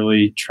before you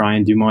really try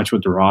and do much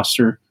with the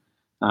roster.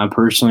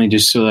 Personally,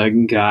 just so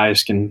that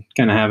guys can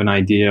kind of have an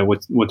idea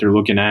what they're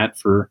looking at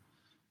for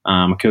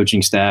a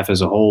coaching staff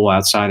as a whole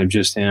outside of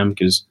just him,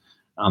 because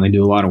they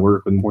do a lot of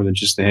work with more than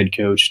just the head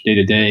coach day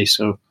to day.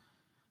 So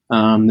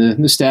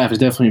the staff is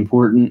definitely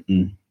important,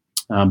 and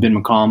Ben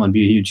McCollum would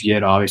be a huge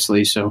get,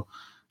 obviously. So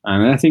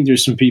I think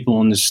there's some people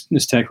on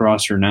this Tech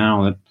roster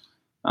now that,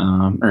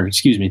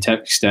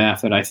 Tech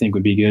staff that I think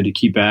would be good to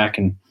keep back.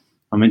 And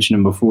I mentioned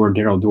him before,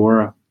 Daryl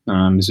Dora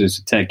is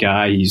a Tech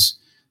guy. He's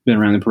been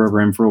around the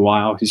program for a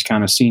while. He's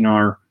kind of seen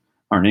our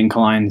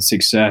incline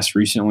success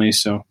recently.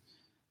 So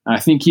I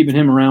think keeping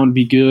him around would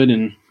be good,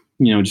 and,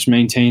 just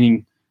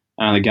maintaining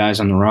the guys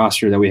on the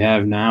roster that we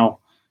have now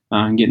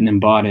and getting them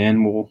bought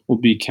in will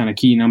be kind of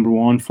key number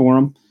one for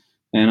him.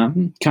 And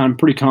I'm kind of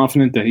pretty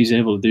confident that he's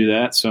able to do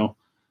that. So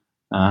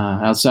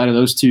outside of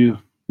those two,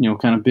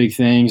 kind of big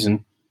things,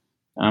 and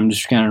I'm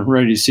just kind of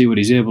ready to see what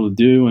he's able to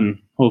do, and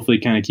hopefully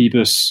kind of keep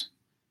us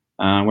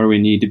where we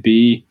need to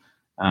be,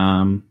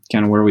 kind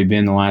of where we've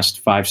been the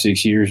last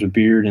 5-6 years with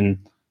Beard, and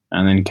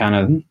then kind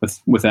of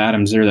with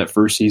Adams there that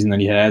first season that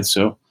he had.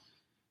 So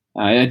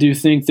I do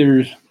think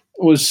there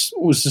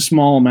was a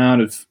small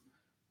amount of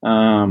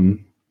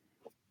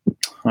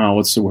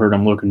what's the word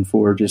I'm looking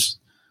for? Just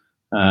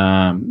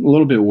a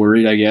little bit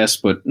worried, I guess,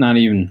 but not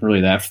even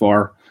really that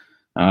far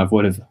of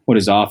what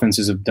his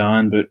offenses have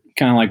done. But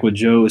kind of like what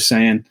Joe was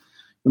saying,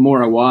 the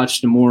more I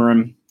watch, the more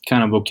I'm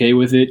kind of okay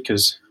with it,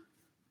 because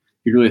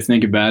if you really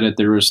think about it,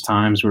 there was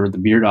times where the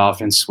Beard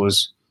offense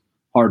was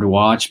hard to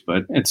watch,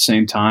 but at the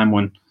same time,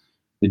 when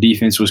the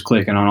defense was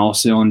clicking on all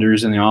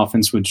cylinders and the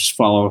offense would just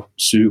follow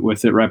suit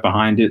with it right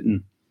behind it,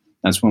 and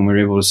that's when we were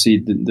able to see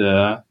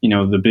the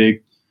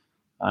big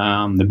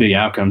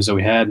outcomes that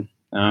we had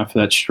for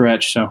that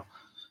stretch. So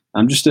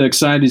I'm just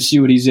excited to see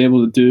what he's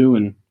able to do,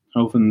 and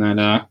hoping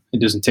that it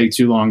doesn't take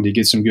too long to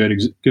get some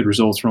good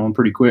results from him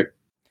pretty quick.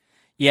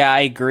 Yeah, I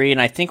agree,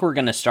 and I think we're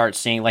going to start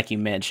seeing, like you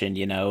mentioned,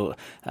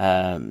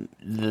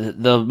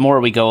 the more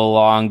we go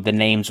along, the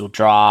names will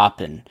drop,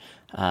 and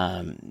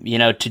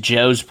to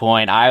Joe's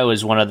point, I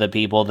was one of the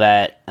people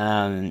that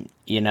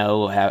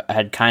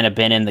had kind of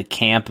been in the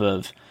camp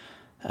of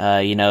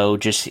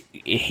just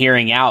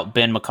hearing out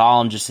Ben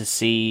McCollum just to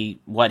see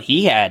what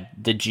he had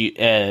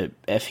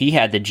if he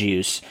had the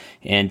juice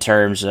in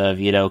terms of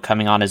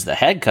coming on as the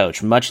head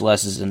coach, much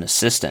less as an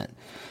assistant.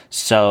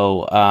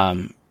 So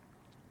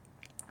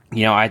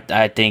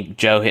I think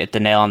Joe hit the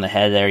nail on the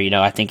head there.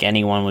 I think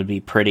anyone would be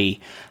pretty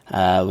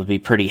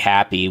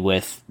happy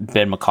with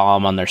Ben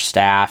McCollum on their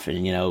staff.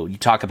 And, you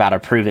talk about a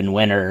proven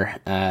winner.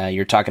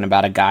 You're talking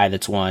about a guy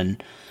that's won,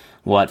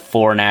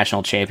 4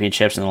 national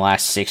championships in the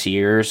last 6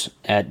 years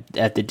at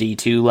the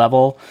D2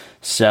 level.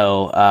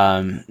 So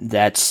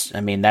that's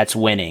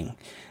winning.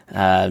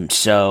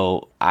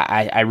 So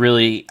I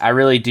really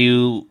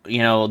do,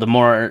 the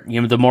more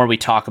we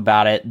talk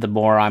about it, the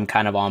more I'm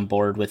kind of on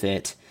board with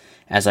it,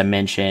 as I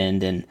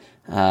mentioned. And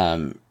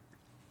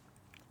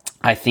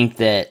I think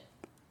that,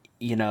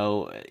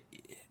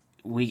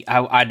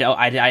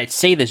 I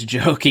say this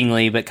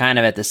jokingly, but kind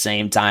of at the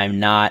same time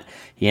not.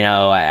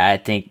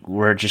 I think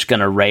we're just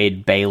going to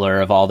raid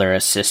Baylor of all their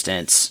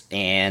assistants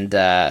and,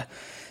 just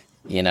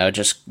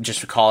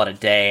call it a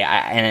day.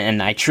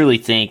 And I truly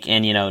think,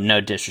 and, no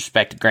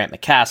disrespect to Grant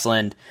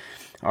McCasland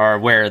or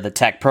where the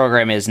Tech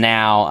program is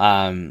now,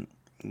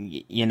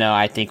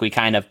 I think we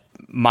kind of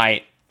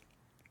might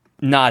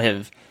not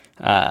have,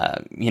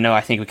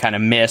 I think we kind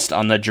of missed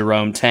on the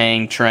Jerome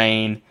Tang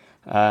train.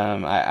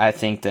 I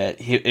think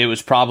that it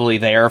was probably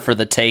there for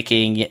the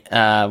taking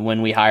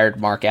when we hired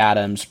Mark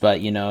Adams,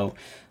 but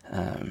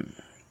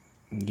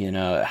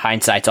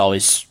hindsight's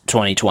always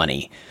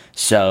 20/20.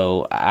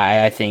 So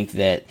I think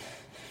that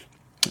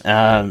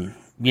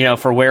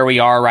for where we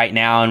are right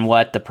now and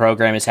what the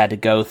program has had to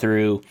go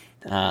through,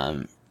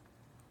 I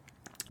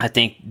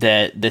think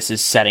that this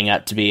is setting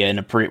up to be in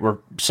a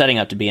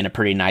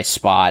pretty nice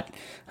spot.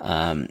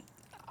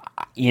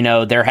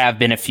 There have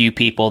been a few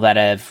people that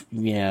have,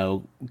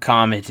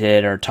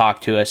 commented or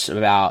talked to us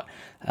about,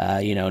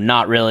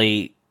 not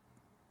really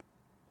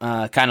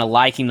kind of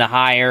liking the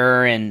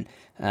hire and,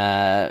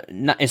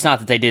 it's not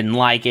that they didn't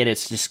like it.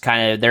 It's just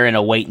kind of they're in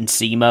a wait and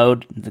see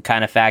mode. The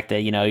kind of fact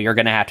that you're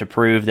going to have to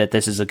prove that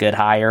this is a good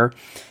hire,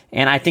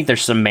 and I think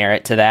there's some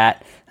merit to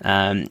that.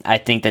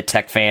 I think that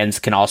Tech fans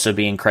can also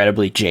be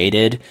incredibly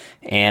jaded,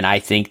 and I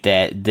think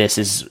that this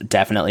is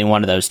definitely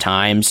one of those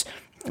times.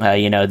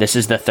 This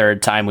is the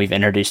third time we've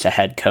introduced a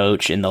head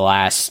coach in the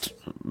last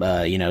 6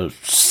 or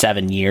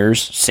 7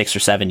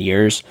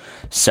 years.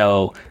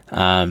 So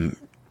I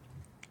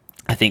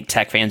think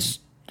Tech fans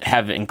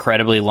have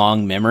incredibly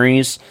long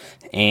memories,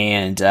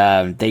 and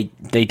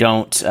they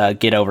don't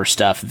get over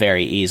stuff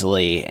very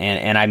easily.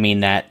 And I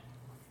mean that,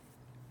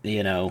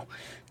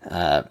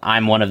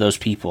 I'm one of those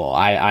people.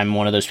 I'm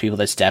one of those people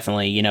that's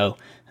definitely,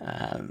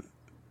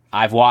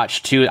 I've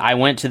watched two. I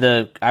went to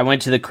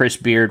the Chris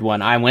Beard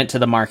one. I went to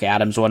the Mark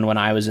Adams one when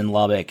I was in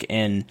Lubbock,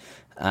 and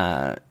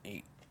all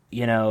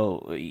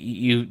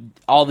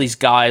these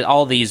guys,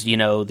 all these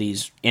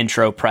these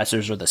intro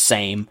pressers are the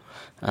same.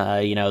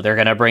 They're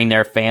gonna bring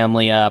their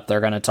family up.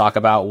 They're gonna talk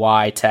about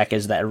why Tech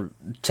is their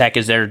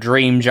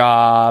dream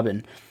job,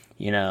 and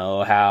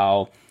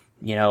how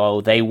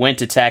they went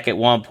to Tech at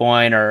one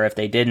point, or if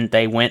they didn't,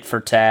 they went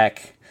for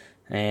Tech,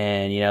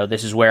 and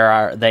this is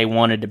where they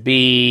wanted to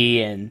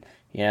be, and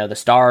the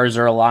stars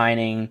are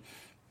aligning.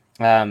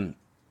 I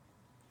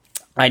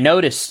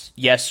noticed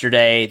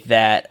yesterday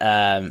that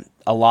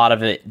a lot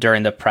of it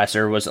during the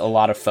presser was a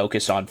lot of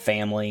focus on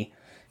family,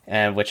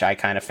 and which I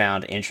kind of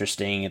found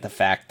interesting. The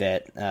fact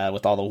that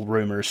with all the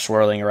rumors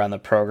swirling around the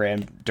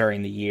program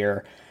during the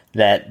year,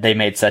 that they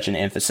made such an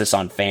emphasis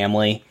on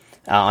family,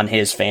 on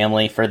his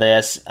family for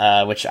this,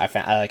 which I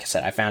found, like I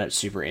said, I found it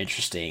super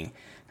interesting.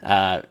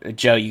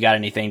 Joe, you got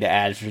anything to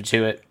add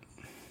to it?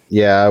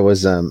 Yeah, I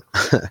was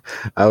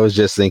I was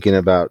just thinking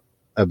about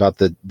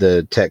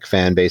the Tech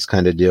fan base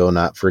kind of deal,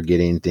 not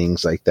forgetting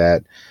things like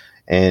that.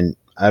 And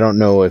I don't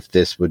know if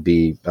this would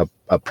be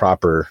a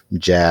proper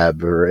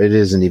jab, or it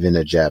isn't even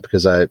a jab,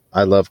 because I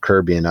love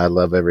Kirby and I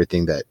love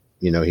everything that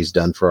he's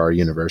done for our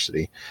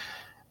university.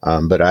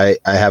 But I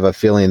have a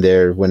feeling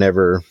there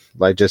whenever,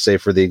 like, just say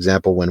for the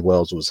example, when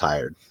Wells was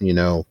hired,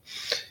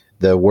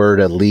 the word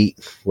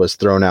elite was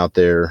thrown out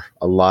there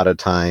a lot of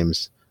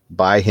times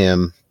by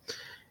him.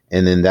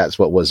 And then that's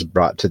what was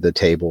brought to the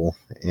table.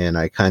 And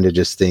I kind of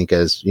just think,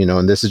 as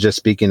and this is just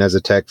speaking as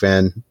a Tech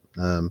fan,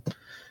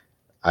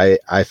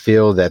 I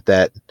feel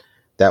that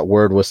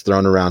word was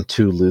thrown around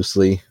too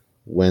loosely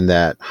when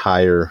that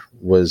hire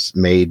was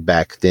made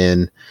back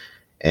then.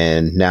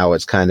 And now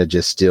it's kind of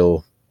just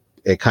still,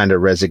 it kind of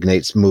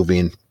resonates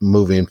moving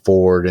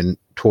forward and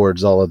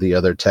towards all of the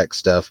other Tech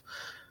stuff,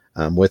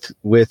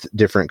 with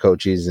different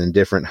coaches and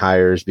different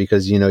hires,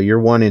 because, you're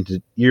wanting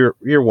to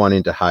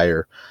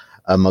hire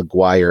a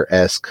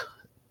McGuire-esque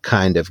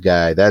kind of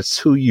guy. That's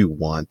who you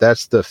want.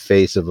 That's the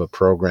face of a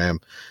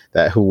program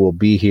who will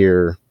be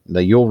here,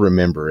 that you'll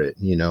remember it,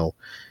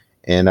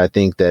 And I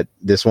think that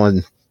this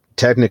one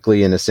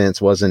technically, in a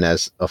sense, wasn't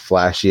as a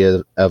flashy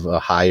of a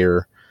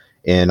hire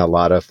in a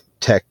lot of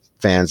Tech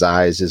fans'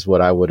 eyes, is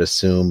what I would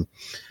assume.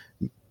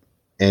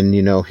 And,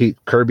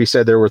 Kirby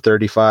said there were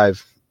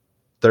 35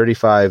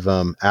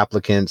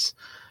 applicants,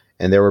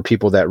 and there were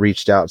people that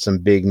reached out, some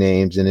big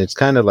names. And it's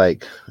kind of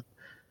like,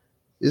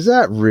 is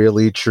that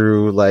really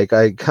true? Like,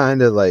 I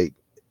kind of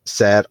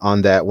sat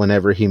on that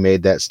whenever he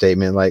made that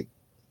statement. Like,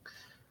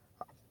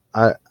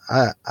 I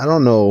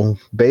don't know,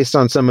 based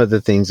on some of the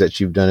things that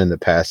you've done in the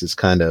past, it's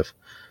kind of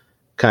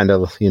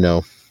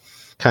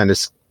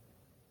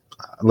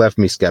left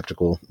me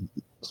skeptical,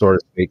 so to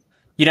speak.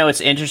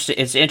 It's interesting.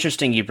 It's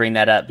interesting you bring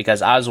that up,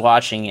 because I was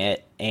watching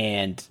it,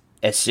 and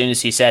as soon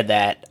as he said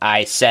that,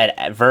 I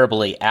said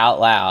verbally out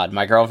loud,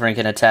 my girlfriend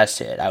can attest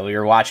to it. We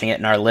were watching it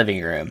in our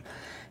living room,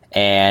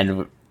 and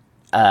we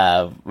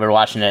were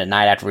watching it at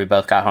night after we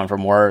both got home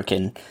from work,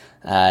 and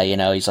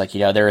he's like,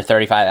 there were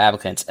 35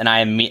 applicants, and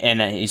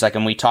he's like,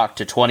 and we talked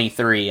to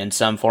 23 in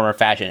some form or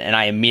fashion, and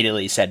I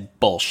immediately said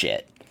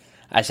bullshit.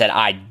 I said,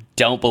 I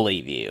don't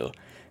believe you,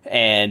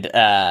 and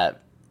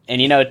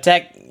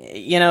Tech,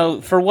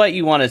 for what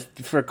you want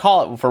to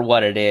call it for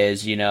what it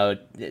is,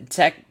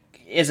 Tech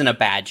isn't a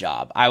bad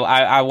job.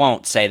 I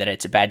won't say that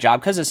it's a bad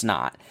job, because it's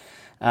not.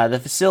 The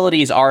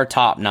facilities are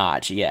top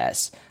notch,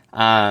 yes.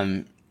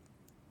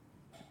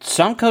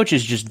 Some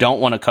coaches just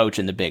don't want to coach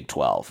in the Big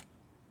 12.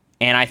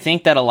 And I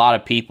think that a lot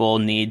of people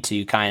need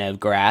to kind of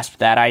grasp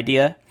that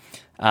idea.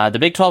 The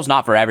Big 12 is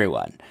not for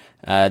everyone.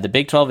 The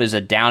Big 12 is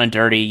a down and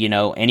dirty,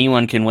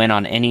 anyone can win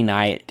on any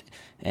night.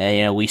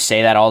 We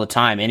say that all the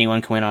time.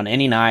 Anyone can win on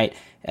any night.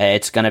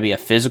 It's going to be a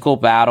physical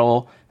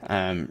battle.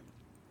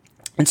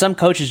 And some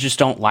coaches just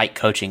don't like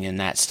coaching in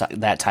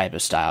that type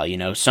of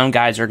style. Some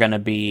guys are going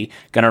to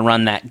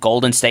run that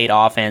Golden State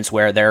offense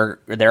where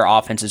their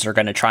offenses are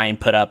going to try and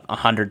put up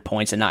 100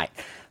 points a night.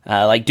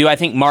 Do I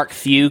think Mark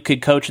Few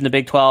could coach in the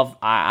Big 12?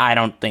 I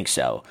don't think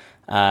so.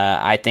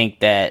 I think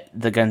that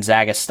the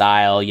Gonzaga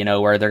style,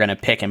 where they're going to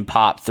pick and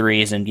pop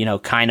threes and,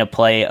 kind of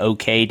play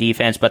okay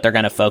defense, but they're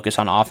going to focus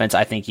on offense,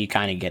 I think you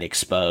kind of get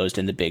exposed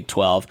in the Big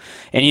 12.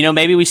 And,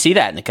 maybe we see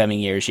that in the coming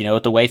years,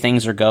 with the way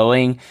things are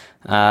going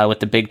with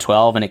the Big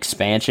 12 and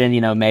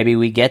expansion, maybe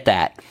we get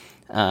that.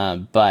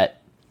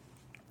 But,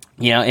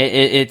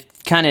 it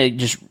kind of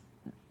just,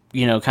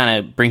 kind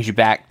of brings you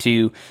back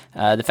to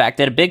the fact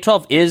that a Big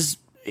 12 is,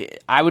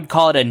 I would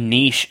call it a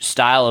niche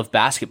style of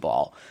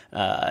basketball.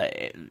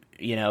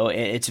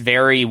 It's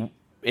very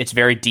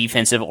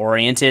defensive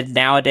oriented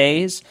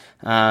nowadays.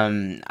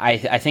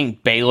 I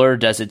think Baylor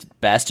does its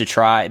best to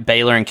try.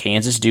 Baylor and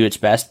Kansas do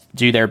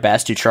their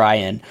best to try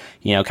and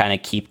kind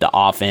of keep the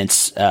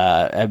offense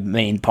a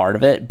main part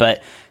of it.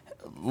 But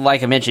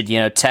like I mentioned,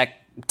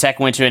 Tech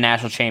went to a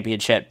national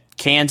championship.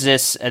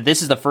 Kansas,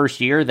 this is the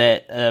first year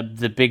that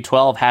the Big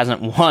 12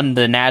 hasn't won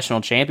the national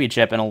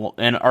championship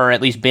or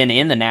at least been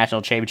in the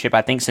national championship,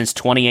 I think, since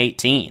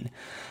 2018,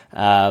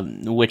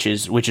 which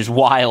is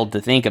wild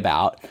to think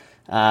about.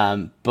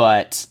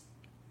 But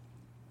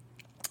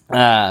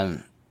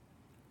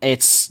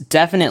it's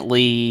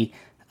definitely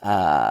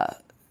a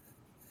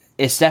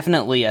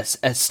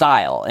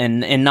style,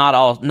 and not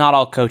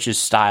all coaches'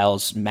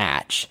 styles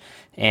match.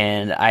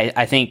 And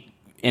I think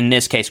in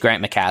this case,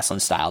 Grant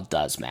McCasland's style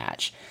does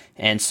match.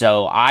 And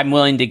so I'm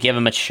willing to give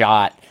him a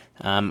shot.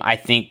 I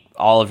think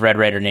all of Red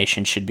Raider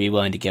Nation should be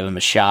willing to give him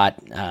a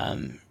shot. A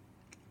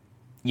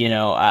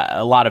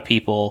lot of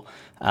people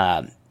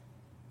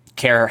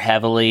care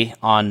heavily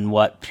on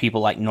what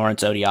people like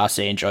Lawrence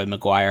Odiase and Joey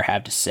McGuire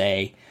have to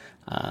say.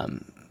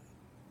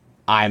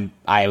 I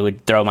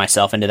would throw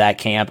myself into that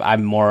camp.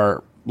 I'm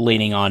more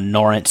leaning on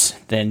Lawrence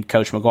than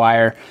Coach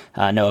McGuire.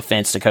 No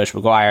offense to Coach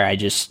McGuire. I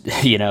just,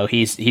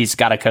 he's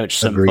got to coach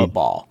some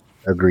football.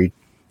 Agreed.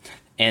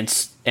 And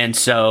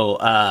so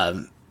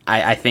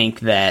I think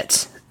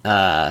that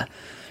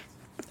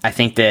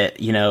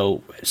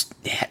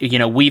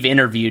we've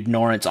interviewed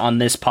Lawrence on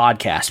this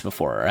podcast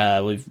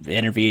before. We've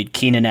interviewed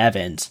Keenan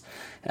Evans,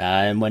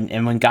 and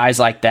when guys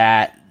like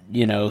that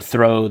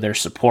throw their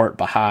support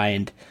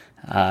behind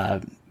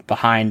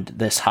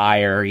this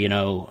hire,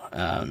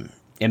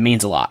 it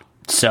means a lot.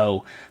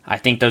 So I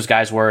think those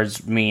guys'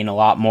 words mean a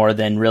lot more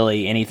than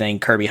really anything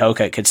Kirby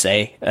Hocutt could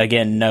say.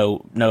 Again,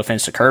 no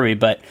offense to Kirby,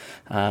 but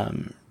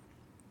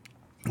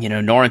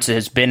Lawrence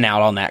has been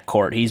out on that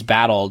court. He's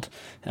battled,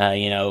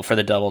 for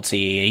the double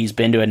T. He's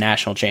been to a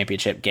national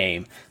championship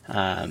game,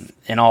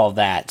 and all of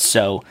that.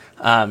 So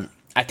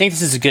I think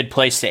this is a good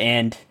place to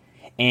end,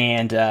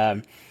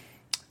 and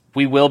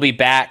we will be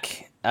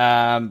back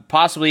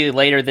possibly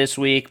later this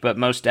week, but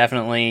most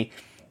definitely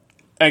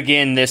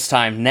again this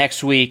time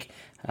next week.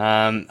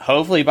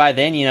 Hopefully by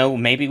then,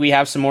 maybe we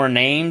have some more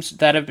names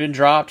that have been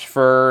dropped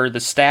for the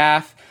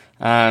staff.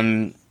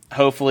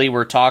 Hopefully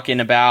we're talking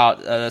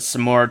about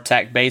some more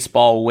Tech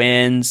baseball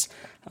wins,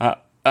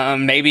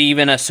 maybe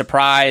even a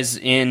surprise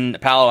in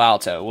Palo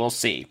Alto. We'll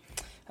see.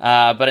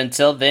 But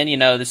until then,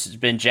 this has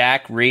been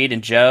Jack, Reed,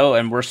 and Joe,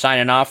 and we're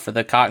signing off for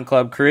the Cotton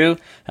Club crew.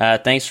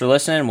 Thanks for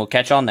listening. We'll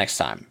catch y'all next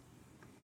time.